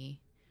opportunity.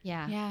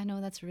 Yeah. Yeah,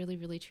 no, that's really,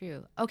 really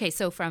true. Okay,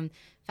 so from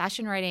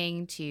fashion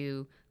writing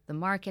to the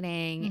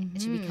marketing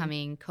to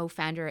becoming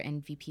co-founder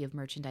and VP of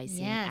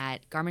merchandising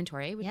at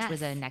Garmentory, which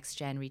was a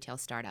next-gen retail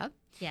startup.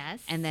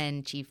 Yes. And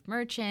then chief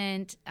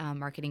merchant,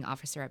 marketing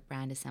officer at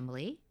Brand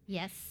Assembly.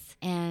 Yes.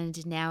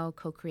 And now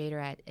co-creator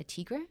at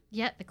Tigre.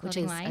 Yeah, the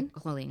clothing line. A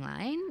clothing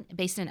line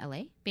based in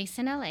LA. Based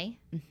in LA.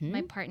 Mm-hmm.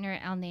 My partner,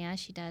 Alnea,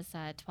 she does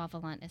 12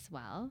 Volant as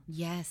well.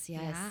 Yes.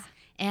 Yeah.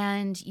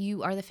 And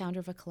you are the founder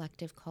of a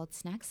collective called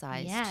Snack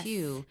Size,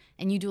 too.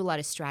 And you do a lot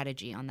of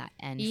strategy on that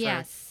end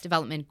for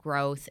development,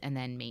 growth, and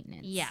then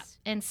maintenance. Yeah.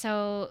 And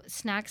so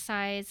Snack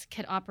Size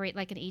could operate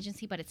like an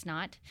agency, but it's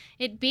not.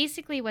 It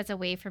basically was a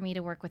way for me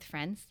to work with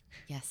friends.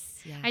 Yes.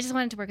 Yeah. I just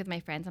wanted to work with my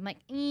friends. I'm like,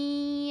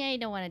 I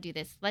don't want to do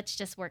this. Let's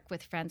just work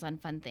with friends on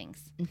fun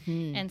things.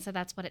 Mm-hmm. And so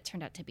that's what it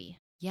turned out to be.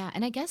 Yeah.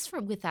 And I guess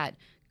with that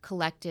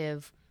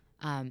collective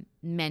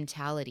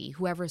mentality,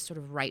 whoever's sort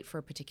of right for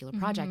a particular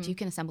project, you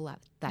can assemble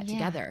that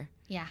together.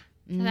 Yeah.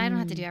 So I don't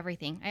have to do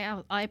everything.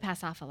 I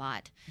pass off a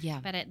lot. Yeah.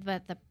 But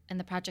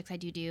the projects I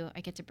do,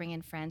 I get to bring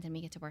in friends and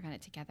we get to work on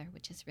it together,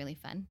 which is really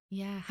fun.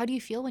 Yeah. How do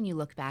you feel when you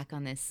look back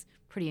on this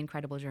pretty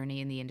incredible journey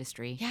in the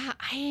industry? Yeah.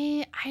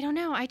 I don't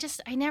know. I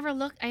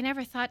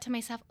never thought to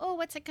myself, oh,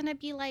 what's it going to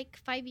be like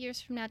 5 years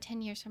from now,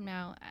 10 years from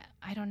now?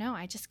 I don't know.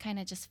 I just kind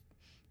of just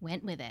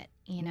went with it,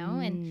 you know?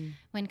 And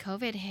when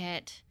COVID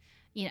hit,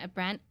 you know,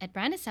 at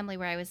Brand Assembly,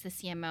 where I was the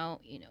CMO,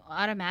 you know,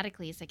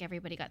 automatically it's like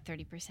everybody got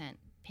 30%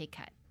 pay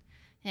cut.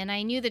 And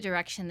I knew the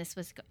direction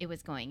it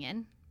was going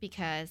in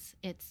because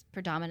it's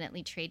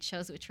predominantly trade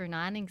shows, which were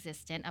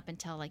non-existent up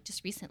until like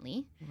just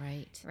recently.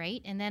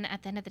 Right. And then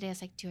at the end of the day, I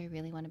was like, do I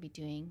really want to be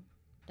doing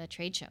the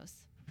trade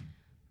shows?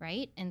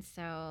 Right. And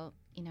so,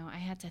 you know, I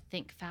had to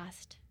think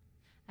fast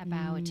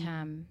about,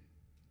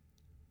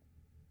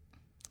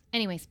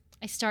 anyways,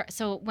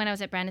 so when I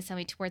was at Brand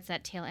Assembly towards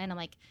that tail end, I'm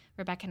like,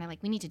 Rebecca and I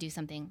we need to do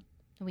something.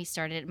 And we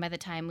started, and by the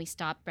time we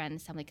stopped Brand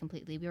Assembly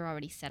completely, we were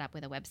already set up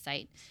with a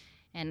website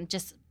and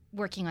just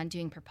working on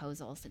doing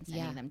proposals and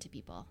sending them to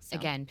people. So,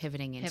 again,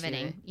 pivoting into a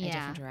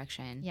different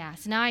direction. Yeah.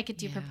 So now I could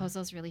do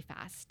proposals really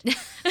fast.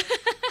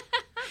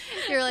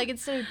 You're like,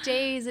 instead of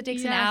days, it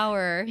takes an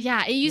hour.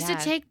 Yeah. It used to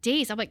take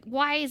days. I'm like,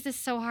 why is this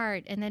so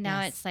hard? And then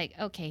now it's like,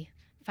 okay,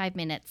 5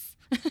 minutes.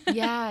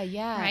 Yeah.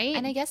 Right?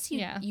 And I guess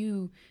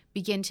you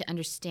begin to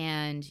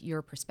understand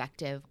your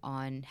perspective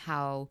on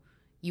how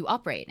you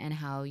operate and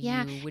how you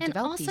would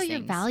develop these things. And also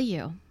your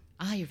value.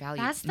 Your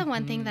value. That's the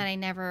one thing that I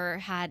never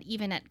had,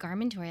 even at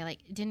Garmentory. I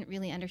didn't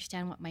really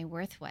understand what my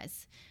worth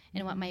was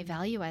and what my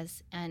value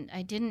was. And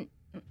I didn't,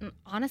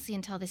 honestly,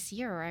 until this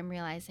year where I'm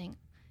realizing,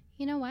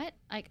 you know what?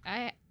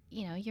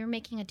 You're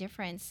making a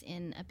difference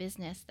in a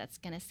business that's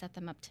going to set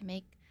them up to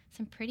make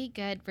some pretty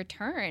good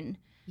return.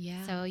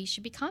 Yeah. So you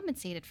should be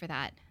compensated for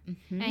that.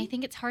 Mm-hmm. And I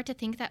think it's hard to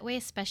think that way,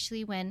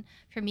 especially when,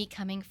 for me,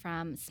 coming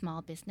from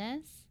small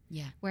business,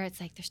 where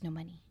it's like there's no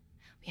money.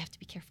 we have to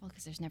be careful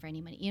because there's never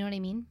any money. You know what I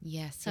mean?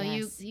 Yes. So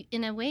yes. you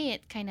in a way,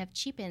 it kind of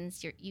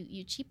cheapens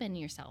you cheapen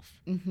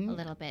yourself a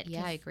little bit.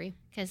 Yeah, I agree.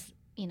 Because,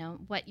 you know,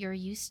 what you're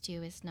used to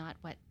is not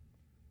what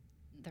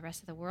the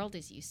rest of the world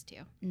is used to.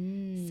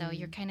 So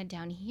you're kind of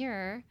down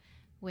here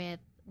with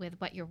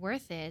what your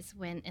worth is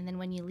and then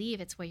when you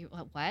leave, it's where you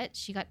what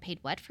she got paid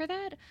what for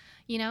that,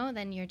 you know,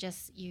 then you're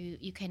just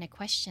you kind of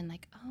question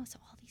like, oh, so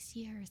all these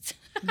years.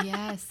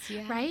 Yes.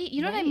 Yeah. Right,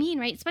 you know what I mean,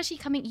 right? Especially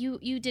coming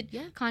you did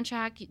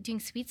contract doing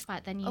Sweet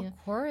Spot, then you, of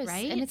course,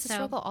 right? and it's a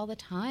struggle all the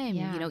time.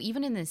 Yeah. You know,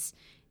 even in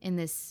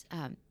this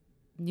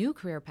new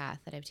career path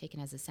that I've taken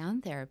as a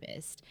sound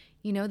therapist,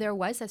 you know, there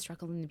was that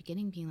struggle in the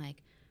beginning, being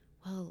like,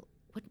 well,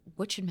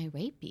 what should my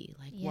rate be?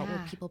 Like, what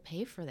will people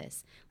pay for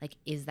this? Like,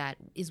 is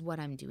what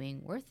I'm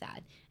doing worth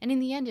that? And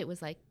in the end, it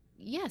was like,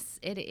 yes,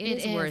 it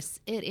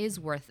is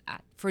worth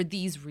that for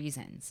these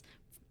reasons.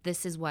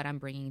 This is what I'm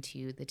bringing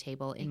to the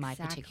table in my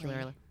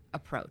particular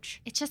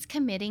approach. It's just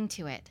committing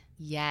to it.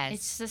 Yes.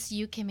 It's just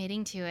you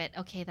committing to it.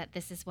 Okay, that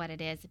this is what it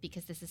is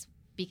because this is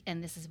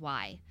and this is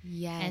why.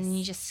 Yes. And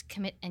you just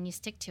commit and you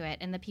stick to it.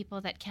 And the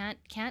people that can't,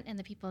 and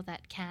the people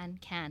that can.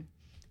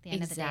 The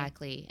end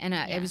exactly. Of the day. And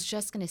I was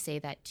just going to say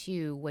that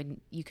too,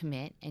 when you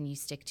commit and you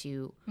stick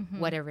to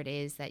whatever it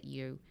is that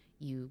you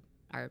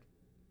are,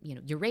 you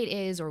know, your rate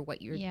is or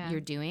what you're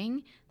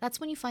doing,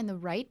 that's when you find the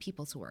right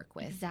people to work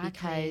with. Exactly.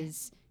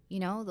 Because, you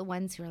know, the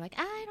ones who are like,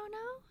 I don't know,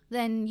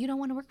 then you don't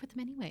want to work with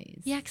them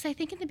anyways. Yeah, because I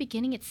think in the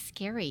beginning it's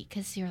scary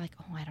because you're like,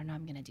 oh, I don't know,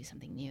 I'm going to do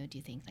something new. Do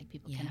you think like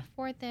people can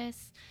afford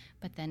this?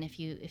 But then if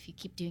you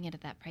keep doing it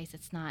at that price,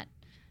 it's not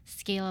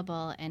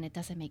scalable and it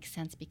doesn't make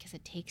sense because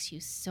it takes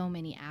you so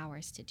many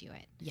hours to do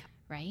it. Yeah.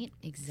 Right?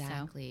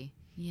 Exactly.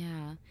 So,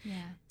 yeah.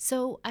 Yeah.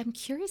 So I'm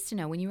curious to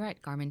know, when you were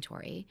at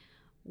Garmentory,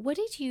 what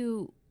did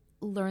you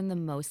learn the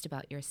most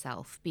about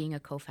yourself being a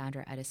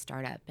co-founder at a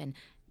startup? And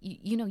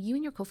you know, you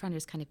and your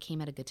co-founders kind of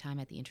came at a good time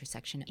at the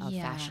intersection of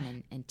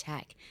fashion and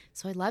tech.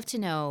 So I'd love to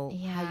know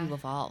how you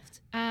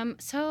evolved.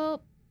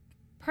 So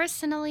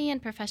personally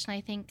and professionally,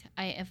 I think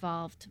I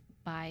evolved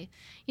by,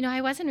 you know, I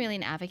wasn't really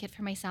an advocate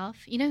for myself.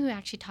 You know who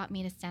actually taught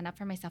me to stand up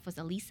for myself was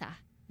Elisa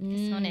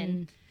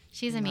Kissonen.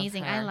 She's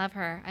amazing. I love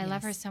her. I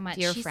love her so much.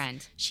 Dear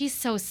friend. She's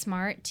so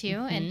smart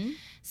too. And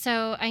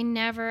so I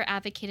never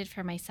advocated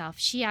for myself.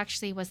 She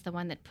actually was the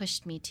one that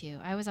pushed me to.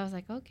 I was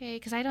like, okay,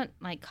 because I don't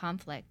like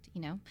conflict,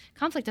 you know.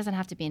 Conflict doesn't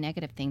have to be a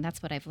negative thing.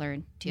 That's what I've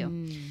learned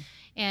too.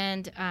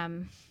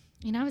 And,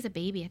 you know, I was a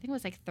baby. I think I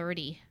was like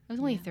 30. I was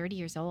only 30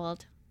 years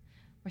old.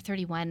 Or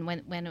 31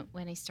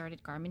 when I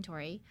started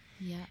Garmentory.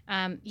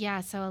 Yeah.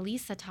 So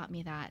Elisa taught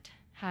me that,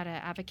 how to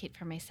advocate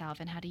for myself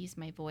and how to use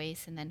my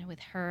voice. And then with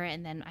her,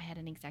 and then I had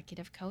an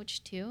executive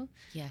coach too.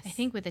 Yes. I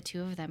think with the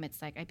two of them,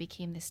 it's like I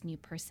became this new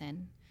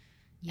person.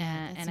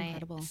 Yeah, that's and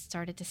incredible. I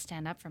started to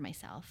stand up for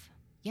myself.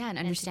 Yeah, and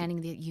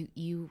understanding that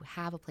you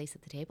have a place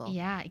at the table.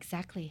 Yeah,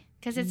 exactly.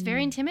 Because it's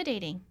very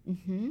intimidating.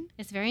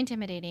 It's very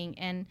intimidating.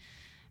 And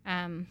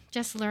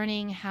just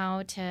learning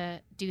how to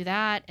do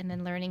that, and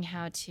then learning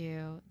how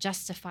to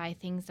justify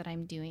things that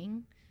I'm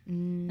doing,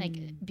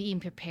 like being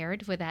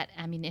prepared with that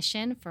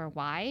ammunition for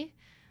why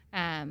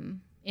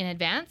in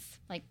advance,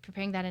 like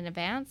preparing that in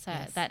advance,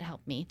 that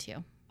helped me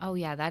too. Oh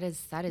yeah, that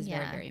is very,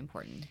 very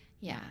important.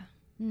 Yeah.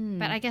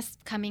 But I guess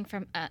coming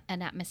from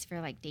an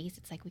atmosphere like Days,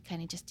 it's like we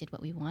kind of just did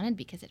what we wanted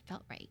because it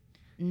felt right.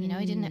 You know,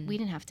 we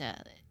didn't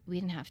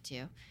have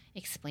to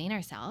explain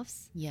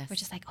ourselves. Yes. We're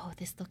just like, oh,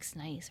 this looks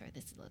nice, or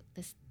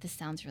this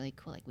sounds really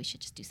cool. Like we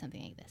should just do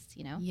something like this,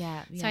 you know?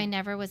 Yeah. So I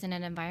never was in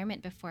an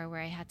environment before where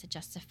I had to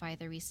justify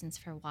the reasons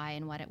for why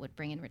and what it would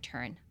bring in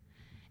return.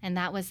 And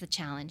that was the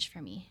challenge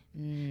for me.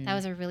 That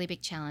was a really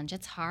big challenge.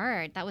 It's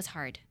hard. That was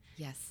hard.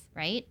 Yes.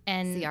 Right?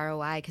 And it's the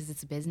ROI because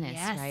it's a business,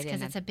 yes, right?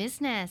 because it's a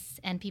business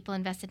and people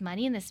invested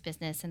money in this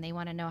business and they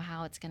want to know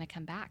how it's going to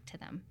come back to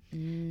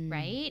them,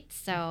 right?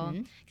 So,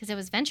 because it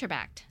was venture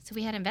backed, so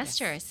we had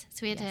investors,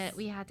 so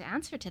we had to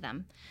answer to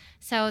them.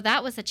 So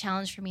that was a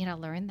challenge for me to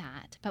learn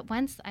that. But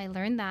once I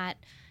learned that,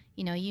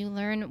 you know, you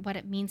learn what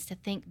it means to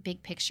think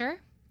big picture,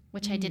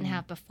 which I didn't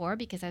have before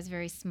because I was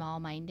very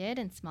small-minded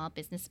and small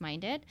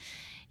business-minded,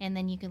 and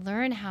then you can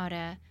learn how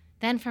to.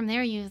 Then from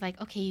there, you're like,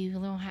 okay, you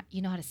know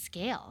how to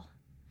scale.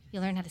 You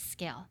learn how to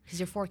scale because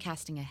you're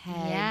forecasting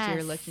ahead. Yes.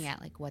 You're looking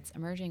at like what's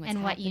emerging, what's and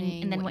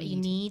happening, what you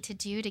need to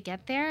do to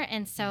get there.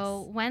 And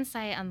so once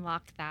I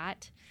unlocked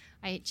that,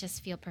 I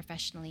just feel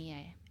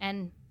professionally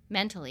and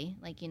mentally,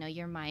 like, you know,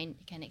 your mind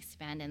can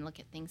expand and look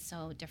at things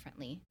so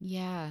differently.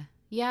 Yeah.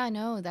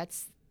 No,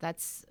 that's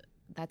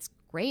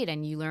great.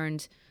 And you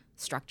learned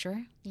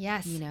structure.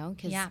 Yes. You know,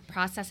 because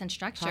process and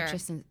structure.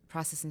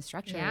 Process and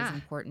structure is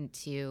important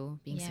to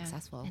being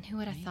successful. And who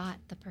would have thought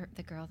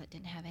the girl that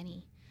didn't have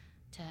any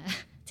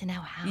to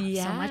now have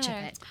so much of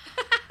it.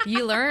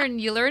 you learn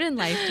in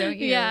life, don't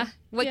you? Yeah.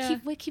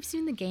 What keeps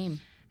you in the game?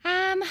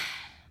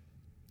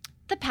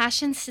 The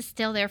passion's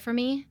still there for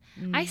me.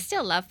 I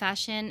still love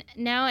fashion.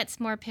 Now it's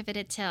more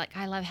pivoted to like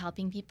I love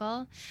helping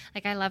people.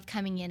 Like I love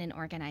coming in and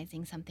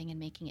organizing something and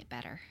making it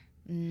better.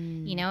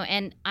 You know,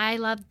 and I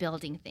love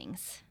building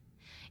things.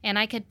 And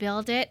I could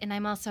build it, and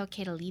I'm also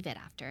okay to leave it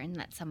after and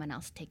let someone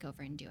else take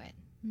over and do it.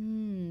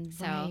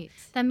 So right.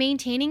 the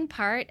maintaining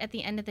part at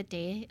the end of the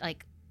day,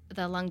 like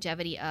the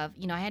longevity of,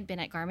 I had been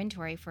at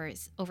Garmentory for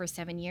over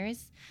 7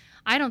 years.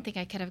 I don't think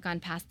I could have gone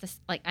past this,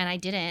 and I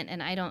didn't.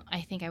 And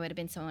I think I would have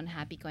been so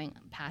unhappy going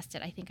past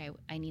it. I think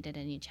I needed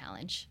a new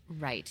challenge.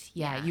 Right.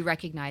 Yeah. Yeah. You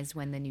recognized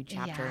when the new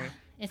chapter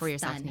It's for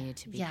yourself done. needed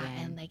to begin.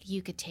 Yeah, and like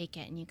you could take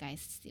it and you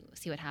guys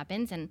see what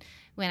happens. And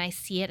when I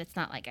see it, it's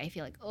not like I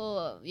feel like,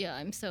 oh yeah,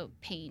 I'm so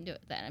pained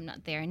that I'm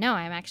not there. No,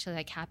 I'm actually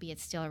like happy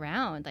it's still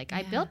around. Like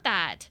I built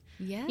that.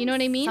 Yes. You know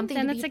what I mean? Something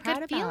Then to that's be a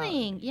good proud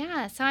feeling.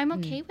 Yeah. So I'm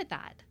okay with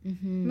that.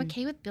 Mm-hmm. I'm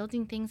okay with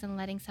building things and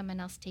letting someone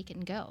else take it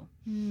and go.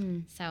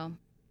 So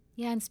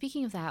yeah, and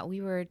speaking of that,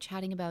 we were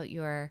chatting about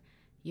your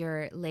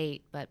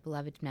late but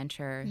beloved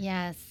mentor.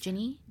 yes.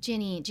 Ginny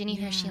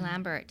Hershey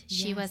Lambert.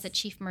 She was a Yes.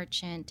 chief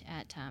merchant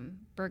at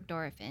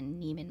Bergdorf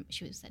and Neiman.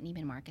 She was at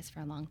Neiman Marcus for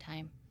a long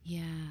time.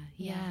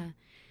 Yeah.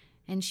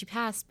 And she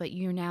passed, but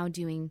you're now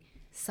doing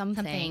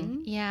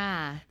something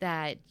Yeah.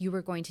 that you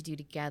were going to do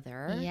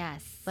together.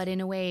 Yes. But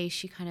in a way,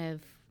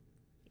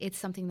 it's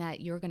something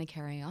that you're going to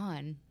carry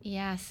on.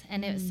 Yes,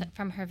 and it was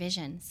from her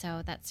vision.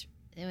 So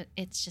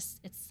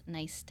it's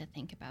nice to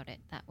think about it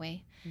that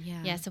way.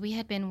 Yeah, so we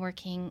had been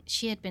working,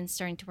 she had been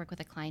starting to work with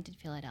a client in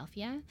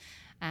Philadelphia.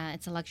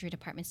 It's a luxury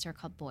department store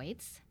called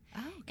Boyd's. Oh,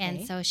 okay.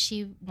 And so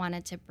she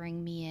wanted to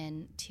bring me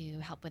in to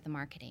help with the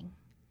marketing.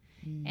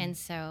 And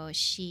so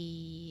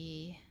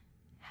she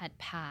had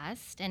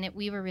passed, and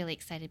we were really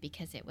excited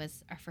because it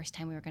was our first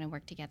time we were going to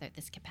work together at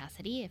this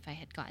capacity if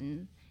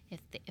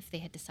they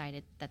had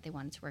decided that they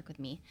wanted to work with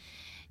me.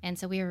 And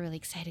so we were really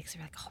excited because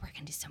we were like, oh, we're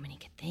going to do so many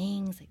good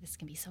things. Like, this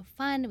can be so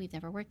fun. We've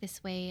never worked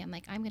this way. I'm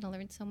like, I'm going to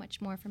learn so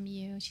much more from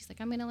you. She's like,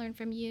 I'm going to learn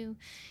from you.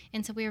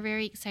 And so we were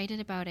very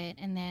excited about it.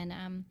 And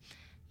then,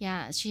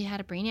 she had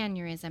a brain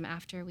aneurysm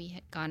after we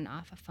had gotten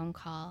off a phone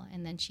call,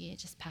 and then she had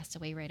just passed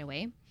away right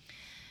away.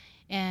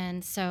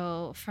 And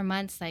so for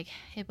months, like,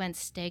 it went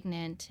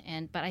stagnant,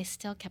 but I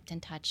still kept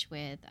in touch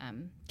with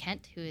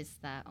Kent, who is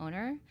the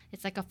owner.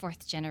 It's like a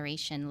fourth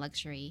generation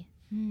luxury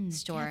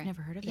store. Yeah, I've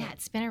never heard of it. Yeah,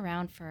 it's been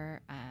around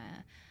for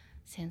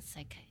since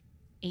like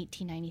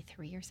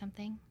 1893 or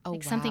something. Oh,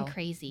 like something wow.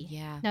 crazy.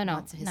 Yeah, No,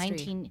 lots of history.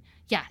 19.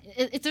 Yeah,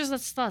 there's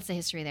lots of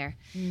history there.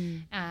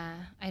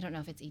 I don't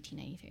know if it's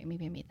 1893.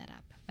 Maybe I made that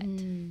up, but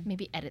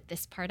maybe edit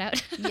this part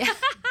out. Yeah.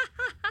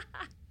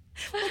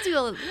 We'll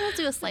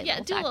do a slight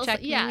little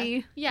fact check.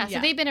 Maybe. Yeah. So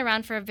they've been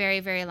around for a very,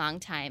 very long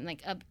time,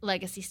 like a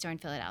legacy store in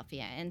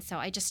Philadelphia. And so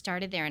I just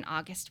started there in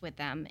August with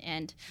them,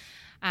 and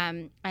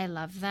I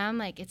love them.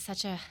 Like, it's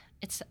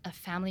a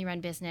family-run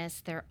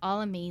business. They're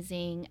all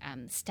amazing.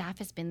 Staff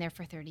has been there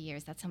for 30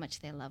 years. That's how much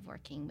they love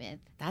working with.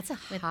 That's a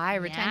high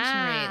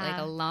retention rate,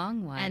 like a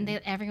long one. And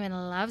everyone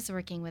loves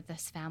working with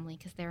this family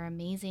because they're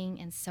amazing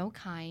and so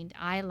kind.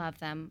 I love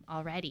them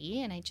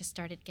already, and I just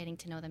started getting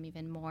to know them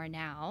even more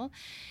now.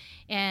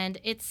 And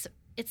it's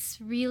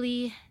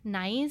really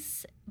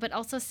nice, but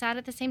also sad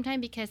at the same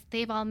time because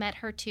they've all met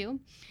her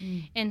too.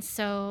 And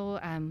so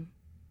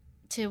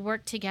to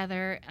work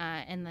together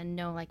and then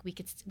know, like,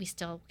 we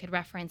still could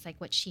reference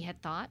like what she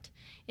had thought.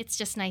 It's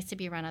just nice to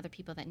be around other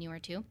people that knew her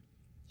too.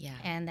 Yeah.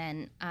 And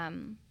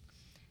then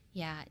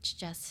it's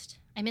just,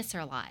 I miss her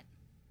a lot.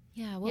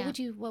 Yeah.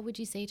 What would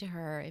you say to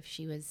her if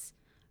she was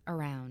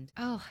around?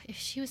 Oh, if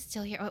she was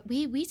still here.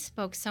 We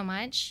spoke so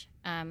much.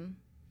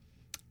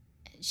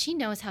 She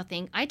knows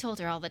I told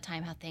her all the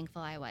time how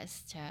thankful I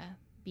was to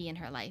be in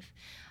her life.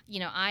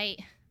 I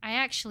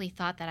actually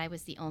thought that I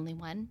was the only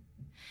one.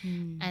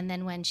 And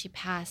then when she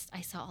passed,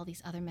 I saw all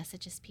these other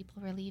messages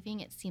people were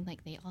leaving. It seemed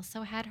like they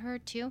also had her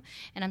too.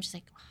 And I'm just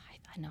like, oh,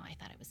 I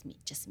thought it was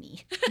just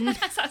me.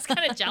 So I was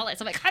kind of jealous.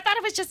 I'm like, I thought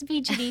it was just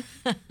me, Ginny.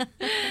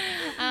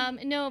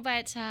 No,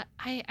 but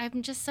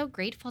I'm just so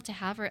grateful to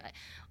have her.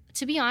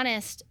 To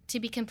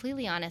be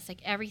completely honest,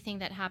 like, everything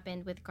that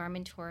happened with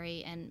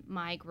Garmentory and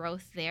my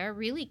growth there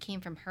really came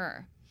from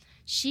her.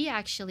 She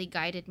actually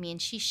guided me, and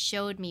she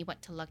showed me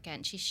what to look at,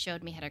 and she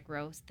showed me how to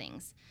grow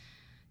things.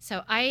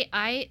 So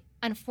I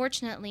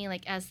unfortunately,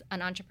 like, as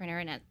an entrepreneur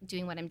and at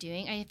doing what I'm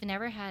doing, I have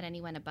never had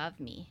anyone above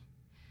me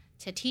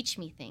to teach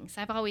me things.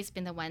 I've always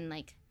been the one,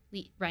 like,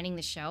 running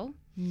the show.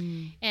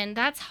 And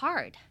that's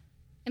hard.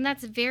 And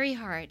that's very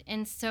hard.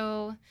 And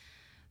so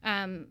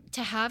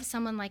to have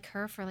someone like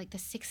her for like the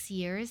 6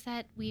 years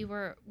that we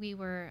were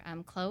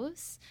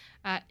close,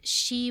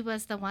 she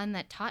was the one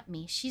that taught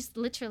me. She's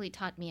literally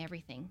taught me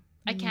everything.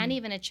 I can't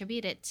even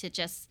attribute it to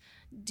just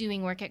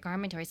doing work at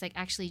Garmentory. It's like,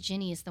 actually,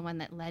 Ginny is the one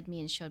that led me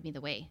and showed me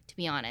the way, to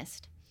be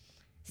honest.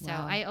 So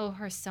Wow. I owe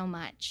her so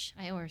much.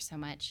 And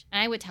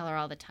I would tell her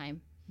all the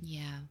time.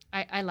 Yeah.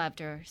 I loved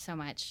her so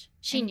much.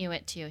 She knew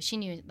it too. She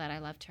knew that I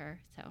loved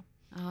her. So.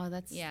 Oh,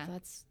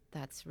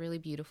 that's really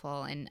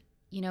beautiful. And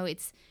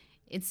it's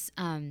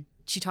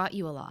she taught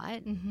you a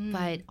lot,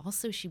 but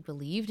also she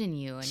believed in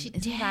you. And She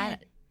isn't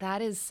did.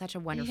 that is such a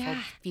wonderful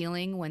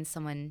feeling when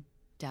someone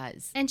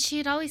does. And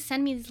she'd always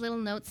send me these little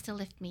notes to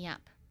lift me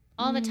up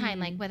all the time,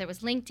 like whether it was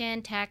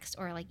LinkedIn, text,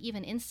 or like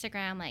even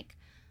Instagram. Like,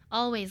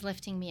 always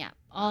lifting me up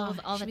all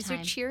the She was time.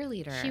 your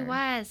cheerleader. She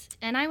was,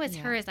 and I was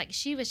Yeah. hers. Like,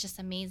 she was just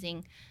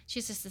amazing.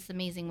 She's just this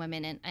amazing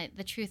woman, and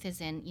the truth is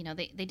in,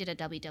 they did a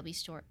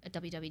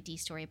WWD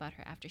story about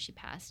her after she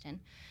passed,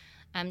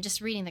 and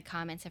just reading the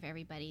comments of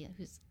everybody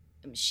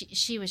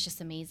she was just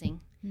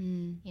amazing.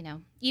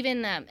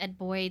 Even at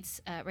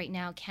Boyd's right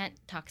now, Kent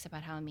talks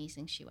about how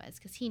amazing she was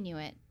because he knew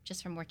it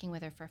just from working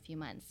with her for a few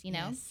months.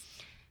 Yes.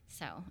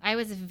 So I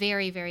was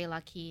very, very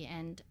lucky,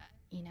 and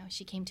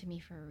she came to me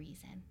for a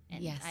reason,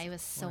 and Yes, I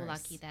was of so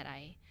course. I that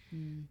I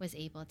was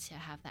able to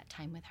have that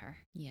time with her.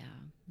 Yeah,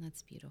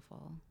 that's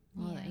beautiful.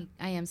 Well, Yeah.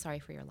 I am sorry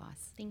for your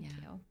loss. Thank Yeah.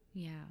 you.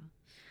 Yeah.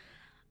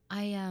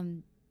 I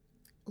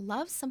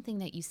love something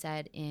that you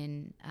said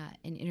in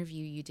an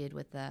interview you did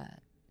with the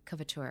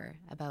Coveteur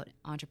about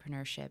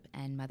entrepreneurship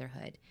and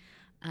motherhood.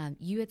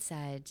 You had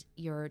said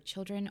your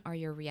children are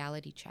your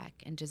reality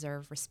check and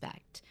deserve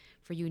respect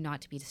for you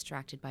not to be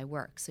distracted by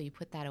work. So you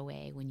put that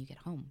away when you get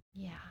home.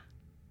 Yeah.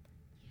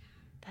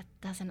 That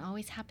doesn't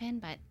always happen,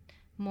 but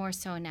more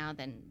so now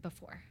than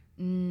before.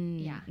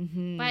 Yeah.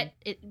 Mm-hmm. But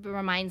it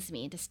reminds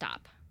me to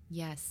stop.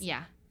 Yes.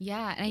 Yeah.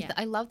 Yeah. And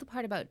I love the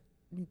part about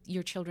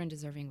your children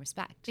deserving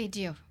respect. They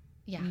do.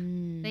 Yeah.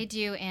 They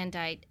do. And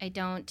I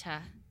don't,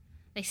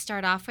 they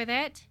start off with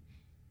it,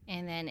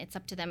 and then it's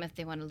up to them if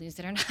they want to lose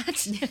it or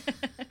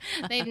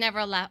not. They've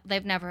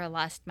never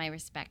lost my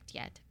respect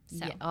yet.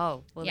 So. Yeah.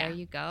 Oh, well, there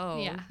you go.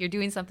 Yeah. You're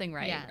doing something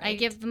right. Yeah. Right? I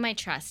give them my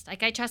trust.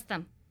 Like, I trust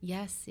them.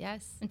 Yes.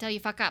 Yes. Until you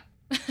fuck up.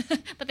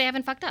 But they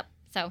haven't fucked up.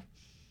 So.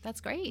 That's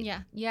great.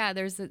 Yeah. Yeah.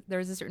 There's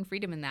a certain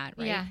freedom in that,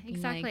 right? Yeah,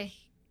 exactly. Like,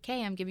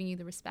 okay, I'm giving you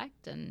the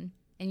respect and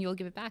you'll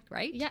give it back,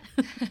 right? Yeah.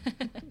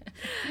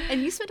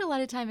 And you spent a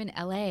lot of time in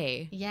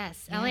LA.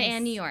 Yes. LA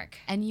and New York.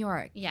 And New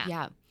York. Yeah.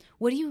 Yeah.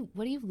 What do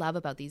you love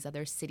about these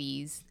other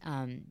cities?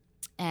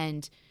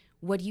 And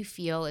what do you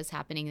feel is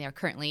happening there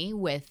currently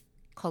with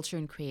culture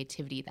and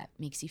creativity that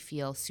makes you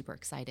feel super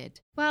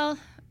excited? Well,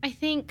 I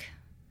think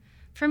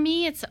for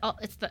me, it's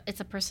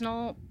a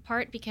personal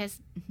part because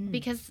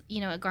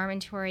a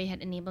garment tour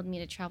had enabled me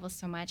to travel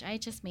so much. I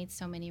just made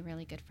so many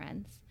really good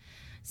friends.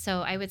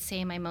 So I would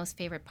say my most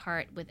favorite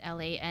part with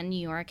LA and New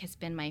York has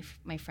been my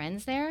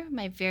friends there,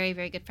 my very,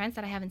 very good friends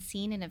that I haven't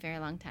seen in a very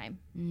long time.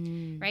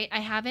 Right? I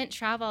haven't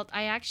traveled.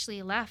 I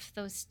actually left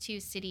those two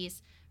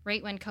cities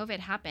right when COVID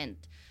happened.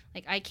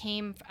 Like, I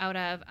came out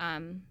of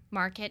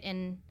Market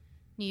in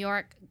New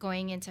York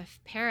going into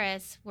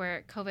Paris,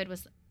 where COVID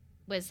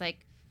was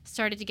like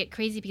started to get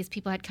crazy because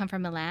people had come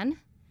from Milan.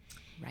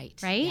 Right.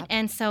 Yep.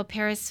 And so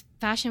Paris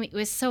Fashion Week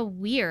was so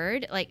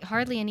weird, like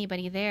hardly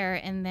anybody there.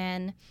 And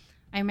then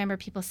I remember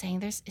people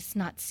saying, it's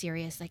not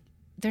serious. Like,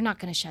 they're not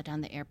going to shut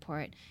down the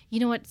airport. You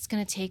know what it's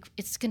going to take?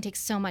 It's going to take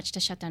so much to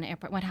shut down an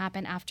airport. What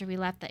happened after we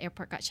left, the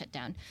airport got shut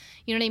down.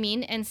 You know what I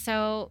mean? And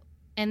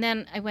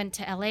then I went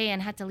to LA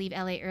and had to leave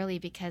LA early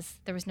because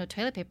there was no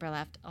toilet paper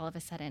left all of a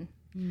sudden.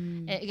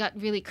 It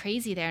got really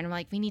crazy there. And I'm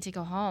like, we need to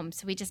go home.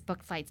 So we just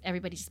booked flights.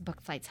 Everybody just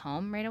booked flights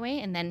home right away.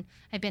 And then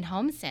I've been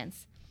home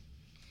since.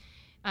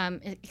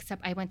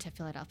 Except I went to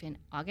Philadelphia in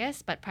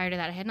August, but prior to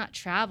that, I had not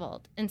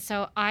traveled. And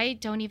so I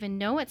don't even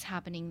know what's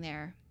happening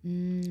there.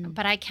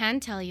 But I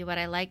can tell you what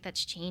I like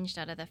that's changed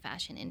out of the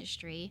fashion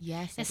industry.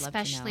 Yes, I'd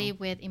especially love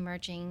to know. with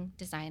emerging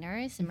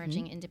designers,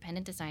 emerging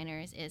independent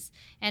designers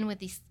and with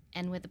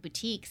the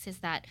boutiques is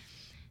that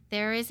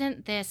there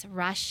isn't this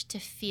rush to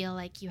feel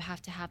like you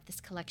have to have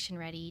this collection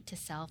ready to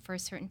sell for a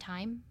certain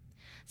time.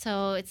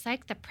 So it's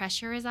like the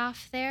pressure is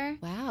off there.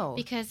 Wow.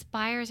 Because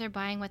buyers are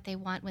buying what they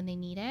want when they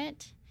need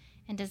it.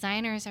 And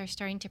designers are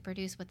starting to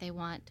produce what they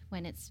want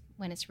when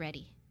it's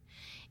ready.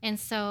 And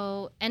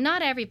so, and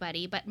not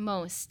everybody, but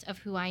most of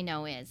who I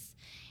know is.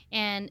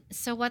 And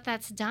so what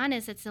that's done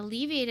is it's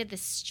alleviated the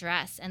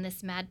stress and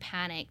this mad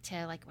panic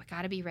to like, I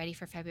got to be ready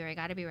for February. I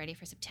got to be ready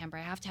for September.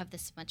 I have to have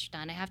this much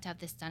done. I have to have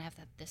this done. I have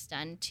to have this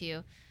done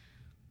to,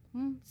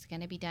 it's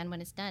going to be done when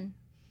it's done,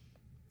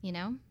 you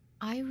know?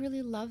 I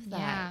really love that.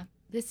 Yeah.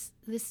 This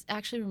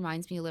actually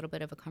reminds me a little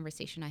bit of a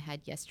conversation I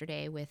had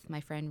yesterday with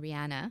my friend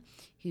Rihanna,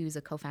 who's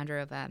a co-founder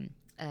of a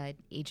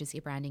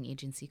branding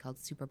agency called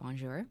Super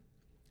Bonjour.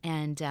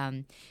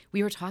 And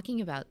we were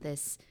talking about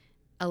this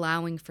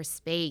allowing for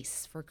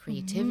space for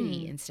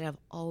creativity instead of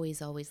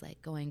always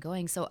like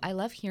going. So I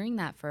love hearing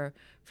that for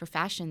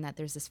fashion, that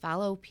there's this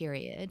fallow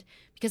period,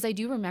 because I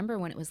do remember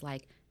when it was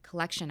like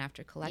collection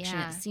after collection,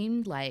 it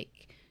seemed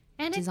like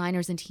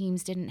designers and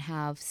teams didn't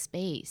have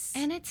space.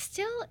 And it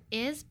still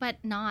is, but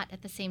not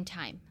at the same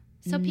time.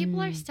 So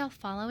people are still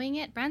following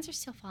it. Brands are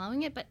still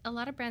following it, but a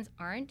lot of brands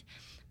aren't.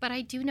 But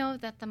I do know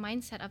that the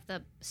mindset of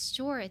the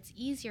store, it's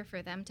easier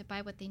for them to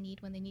buy what they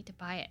need when they need to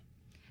buy it,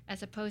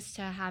 as opposed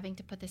to having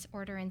to put this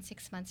order in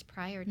 6 months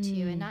prior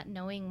to and not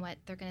knowing what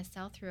they're going to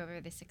sell through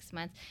over the 6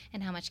 months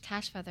and how much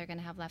cash flow they're going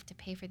to have left to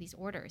pay for these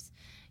orders.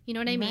 You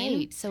know what I mean?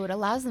 Right. So it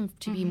allows them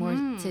to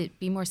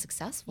be more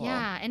successful.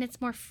 Yeah, and it's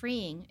more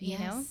freeing, you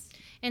know?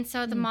 And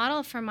so the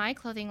model for my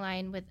clothing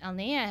line with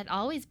Alnea had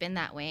always been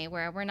that way,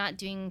 where we're not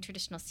doing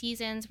traditional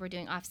seasons, we're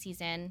doing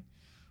off-season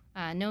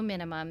no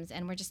minimums,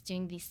 and we're just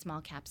doing these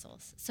small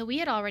capsules. So we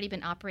had already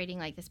been operating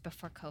like this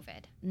before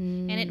COVID,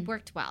 and it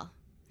worked well.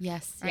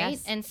 Yes. Right.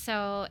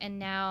 Yes. And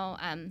now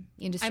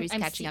The industry's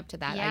catching up to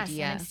that idea. Yes,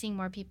 and I'm seeing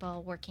more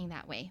people working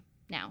that way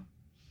now.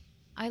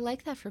 I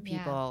like that for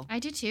people. Yeah, I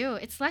do too.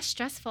 It's less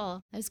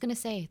stressful. I was going to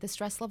say the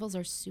stress levels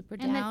are super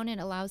down. It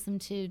allows them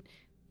to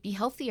be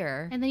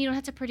healthier. And then you don't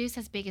have to produce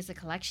as big as a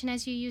collection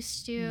as you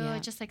used to. Yeah.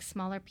 Just like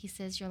smaller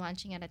pieces you're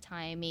launching at a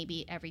time,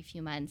 maybe every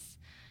few months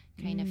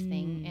kind of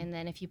thing. And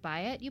then if you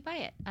buy it, you buy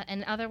it.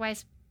 And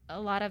otherwise,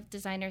 a lot of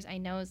designers I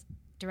know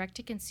direct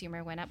to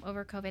consumer went up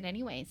over COVID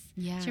anyways.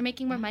 Yeah. So you're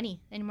making more money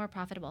and more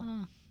profitable.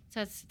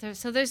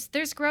 So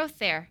there's growth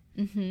there.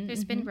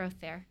 There's been growth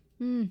there.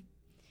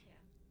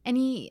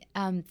 Any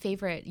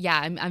favorite? Yeah,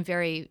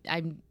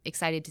 I'm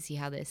excited to see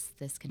how this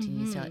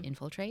continues to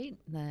infiltrate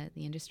the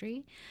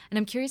industry, and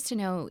I'm curious to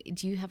know,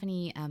 do you have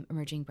any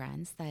emerging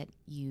brands that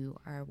you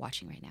are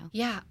watching right now?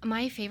 Yeah,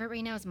 my favorite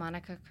right now is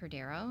Monica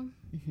Cordero.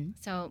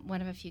 So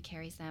one of a few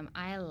carries them.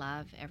 I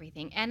love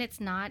everything, and it's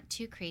not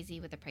too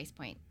crazy with the price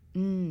point.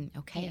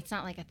 Okay, it's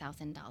not like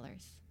 $1,000.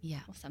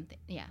 Yeah, or something.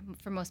 Yeah,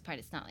 for most part,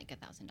 it's not like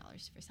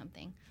 $1,000 for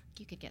something.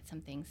 You could get some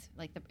things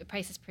like the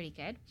price is pretty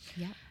good.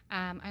 Yeah.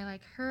 I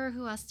like her.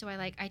 Who else do I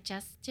like? I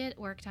just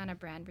worked on a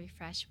brand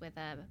refresh with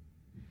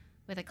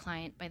a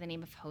client by the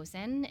name of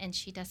Hosen, and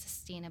she does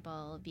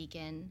sustainable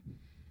vegan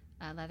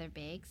leather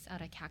bags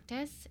out of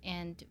cactus,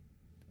 and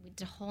we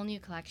did a whole new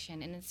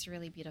collection, and it's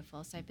really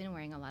beautiful. So I've been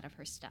wearing a lot of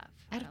her stuff.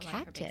 Out of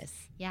cactus?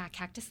 Yeah,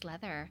 cactus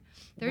leather.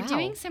 They're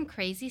doing some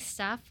crazy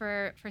stuff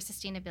for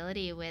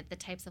sustainability with the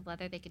types of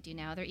leather they could do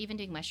now. They're even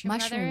doing mushroom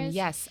leathers.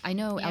 Yes. I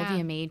know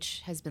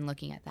LVMH has been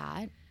looking at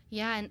that.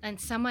 Yeah, and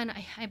someone,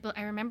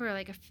 I remember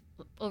like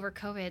over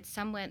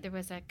COVID, there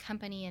was a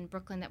company in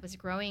Brooklyn that was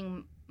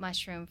growing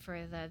mushroom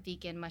for the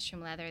vegan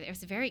mushroom leather. It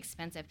was very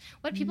expensive.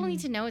 What people need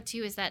to know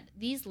too is that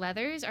these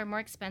leathers are more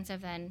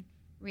expensive than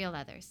real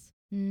leathers.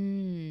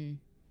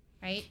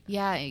 Right?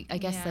 Yeah, I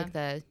guess like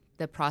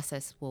the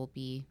process will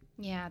be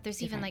there's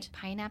different. Even like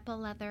pineapple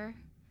leather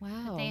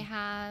that they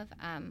have.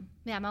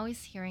 I'm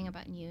always hearing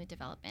about new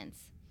developments.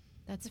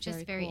 That's which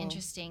is very cool.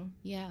 Interesting.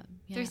 Yeah.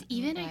 There's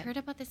I heard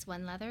about this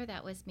one leather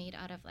that was made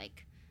out of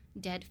like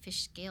dead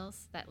fish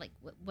scales that like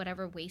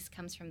whatever waste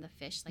comes from the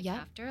fish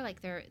after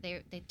like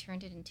they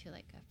turned it into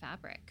like a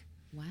fabric.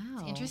 Wow.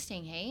 It's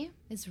interesting, hey?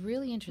 It's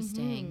really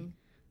interesting.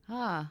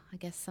 I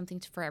guess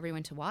something for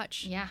everyone to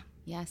watch. Yeah.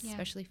 Yes,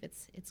 especially if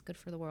it's good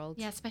for the world.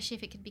 Yeah, especially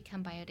if it could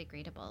become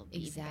biodegradable.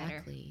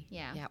 Exactly.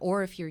 Yeah. Yeah.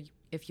 Or if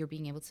you're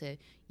being able to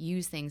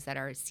use things that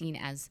are seen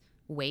as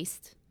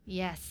waste.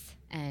 Yes.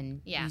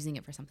 And using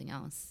it for something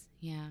else.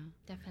 Yeah.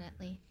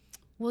 Definitely.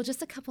 Well,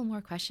 just a couple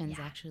more questions,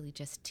 actually,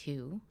 just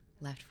 2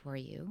 left for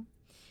you.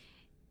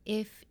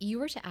 If you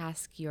were to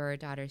ask your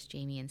daughters,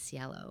 Jamie and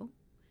Cielo,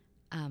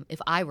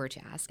 if I were to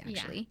ask,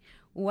 actually,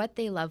 what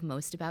they love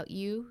most about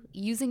you,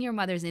 using your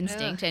mother's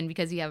instinct, and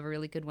because you have a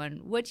really good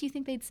one, what do you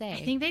think they'd say?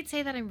 I think they'd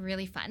say that I'm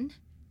really fun.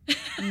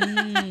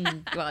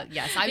 Well,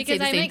 yes, I would say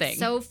the same thing. Because I'm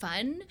so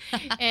fun,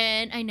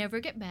 and I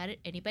never get mad at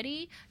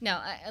anybody. No,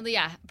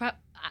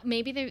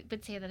 maybe they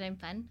would say that I'm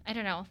fun. I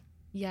don't know.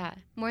 Yeah.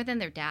 More than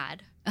their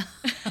dad.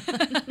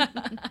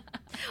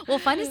 Well,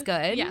 fun is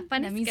good. Yeah,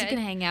 fun is good. That means you can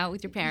hang out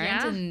with your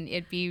parents, and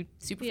it'd be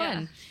super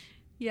fun.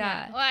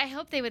 Yeah. Well, I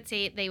hope they would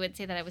say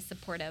that I was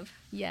supportive.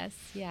 Yes.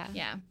 Yeah.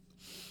 Yeah.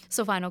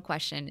 So, final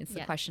question. It's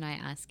the question I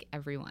ask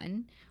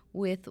everyone.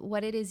 With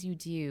what it is you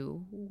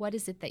do, what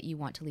is it that you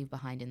want to leave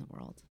behind in the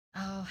world?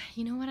 Oh,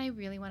 you know what I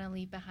really want to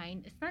leave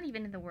behind? It's not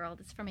even in the world.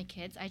 It's for my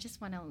kids. I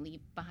just want to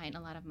leave behind a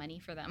lot of money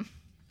for them.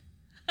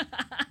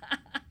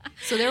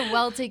 So they're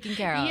well taken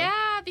care of.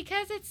 Yeah,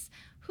 because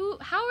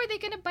how are they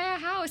going to buy a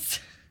house?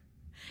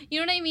 You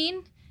know what I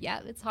mean?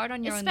 Yeah, it's hard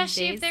on your own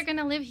Especially days. if they're going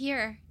to live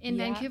here in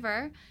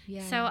Vancouver.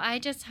 Yeah. So I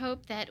just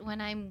hope that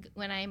when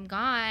I'm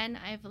gone,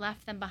 I've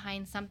left them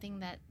behind something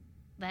that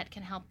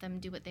can help them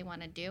do what they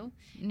want to do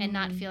and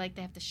not feel like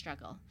they have to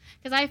struggle.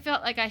 Because I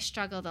felt like I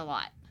struggled a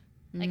lot.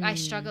 Like I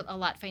struggled a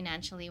lot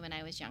financially when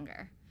I was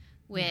younger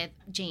with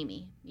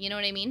Jamie. You know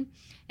what I mean?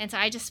 And so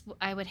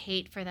I would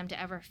hate for them to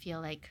ever feel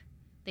like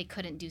they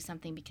couldn't do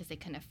something because they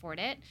couldn't afford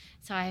it.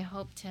 So I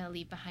hope to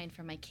leave behind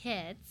for my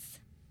kids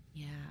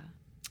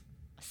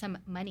some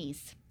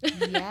monies.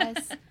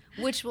 Yes.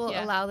 Which will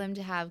allow them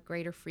to have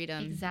greater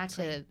freedom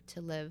to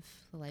live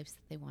the lives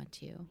that they want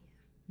to.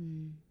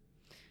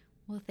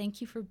 Well,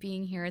 thank you for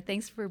being here.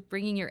 Thanks for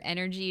bringing your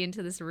energy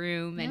into this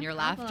room and your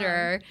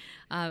laughter.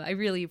 I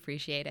really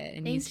appreciate it,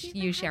 and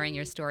you sharing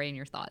your story and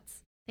your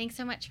thoughts. Thanks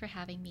so much for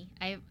having me.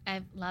 I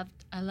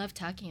love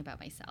talking about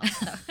myself.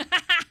 So.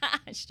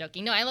 Just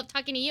joking. No, I love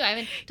talking to you. I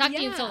haven't talked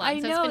to you in so long. I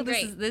know. It's been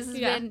great. This has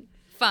been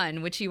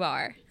fun, which you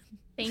are.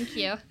 Thank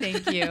you.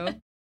 Thank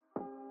you.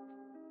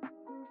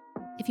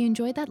 If you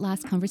enjoyed that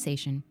last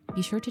conversation,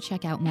 be sure to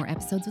check out more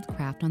episodes of The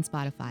Craft on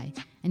Spotify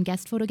and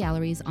guest photo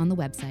galleries on the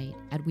website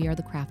at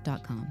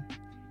wearethecraft.com.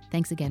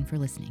 Thanks again for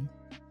listening.